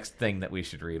 what's the next thing that we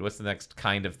should read? What's the next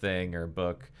kind of thing or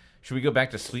book? Should we go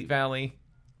back to Sweet Valley?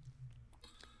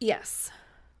 Yes.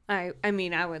 I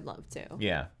mean, I would love to.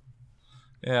 Yeah.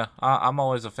 Yeah, I'm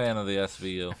always a fan of the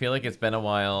SVU. I feel like it's been a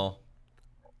while.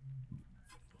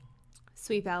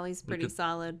 Sweet Valley's pretty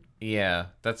solid. Yeah,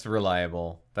 that's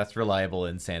reliable. That's reliable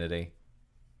insanity.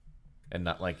 And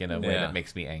not like in a way that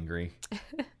makes me angry.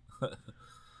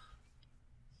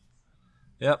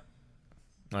 Yep.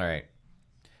 All right.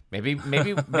 Maybe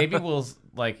we'll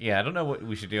like, I don't know what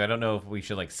we should do. I don't know if we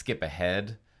should like skip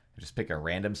ahead, just pick a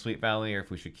random Sweet Valley, or if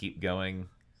we should keep going.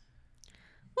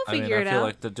 We'll figure it I feel out.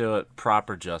 like to do it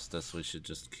proper justice, we should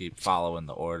just keep following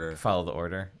the order. Follow the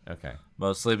order. Okay.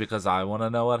 Mostly because I want to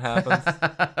know what happens.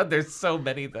 There's so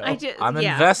many though. I'm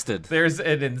invested. There's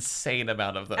an insane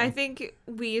amount of them. I think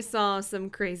we saw some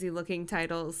crazy looking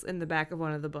titles in the back of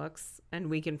one of the books, and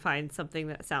we can find something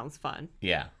that sounds fun.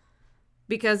 Yeah.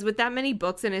 Because with that many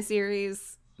books in a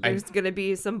series, there's going to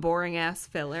be some boring ass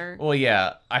filler. Well,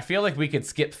 yeah. I feel like we could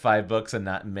skip 5 books and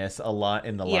not miss a lot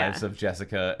in the lives of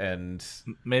Jessica and...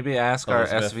 Maybe ask our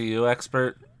Elizabeth. SVU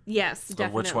expert Yes, definitely.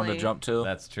 of which one to jump to.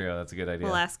 That's true. That's a good idea.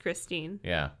 We'll ask Christine.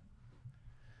 Yeah.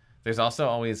 There's also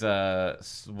always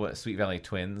Sweet Valley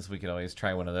Twins. We could always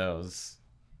try one of those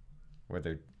where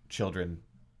they're children,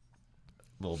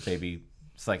 little baby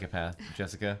psychopath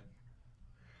Jessica.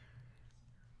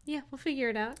 Yeah, we'll figure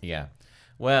it out. Yeah.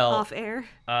 Well, Off air.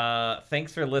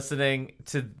 Thanks for listening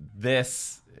to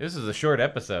this. This is a short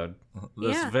episode.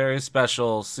 This very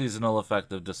special seasonal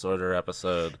affective disorder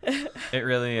episode It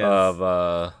really is. of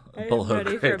I'm below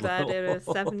ready for grade bed. level. It is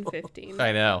 7:15.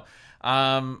 I know.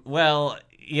 Well,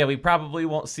 yeah, we probably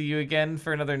won't see you again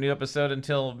for another new episode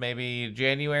until maybe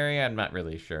January. I'm not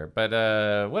really sure.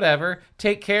 But whatever.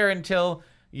 Take care until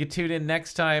you tune in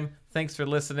next time. Thanks for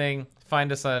listening.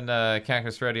 Find us on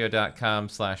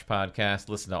cactusrodeo.com/podcast.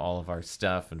 Listen to all of our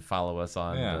stuff and follow us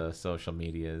on the social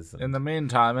medias. In the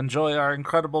meantime, enjoy our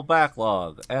incredible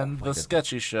backlog and the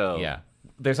sketchy show. Yeah.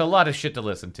 There's a lot of shit to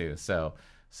listen to. So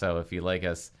if you like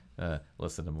us,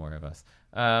 listen to more of us.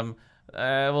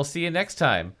 We'll see you next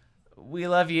time. We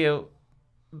love you.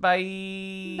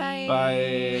 Bye. Bye.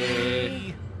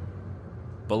 Bye.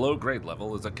 Below Grade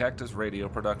Level is a Cactus Radio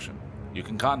production. You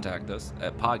can contact us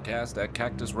at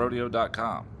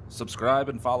podcast@cactusrodeo.com. Subscribe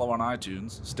and follow on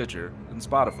iTunes, Stitcher, and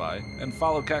Spotify, and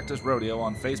follow Cactus Rodeo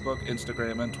on Facebook,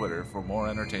 Instagram, and Twitter for more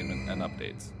entertainment and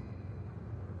updates.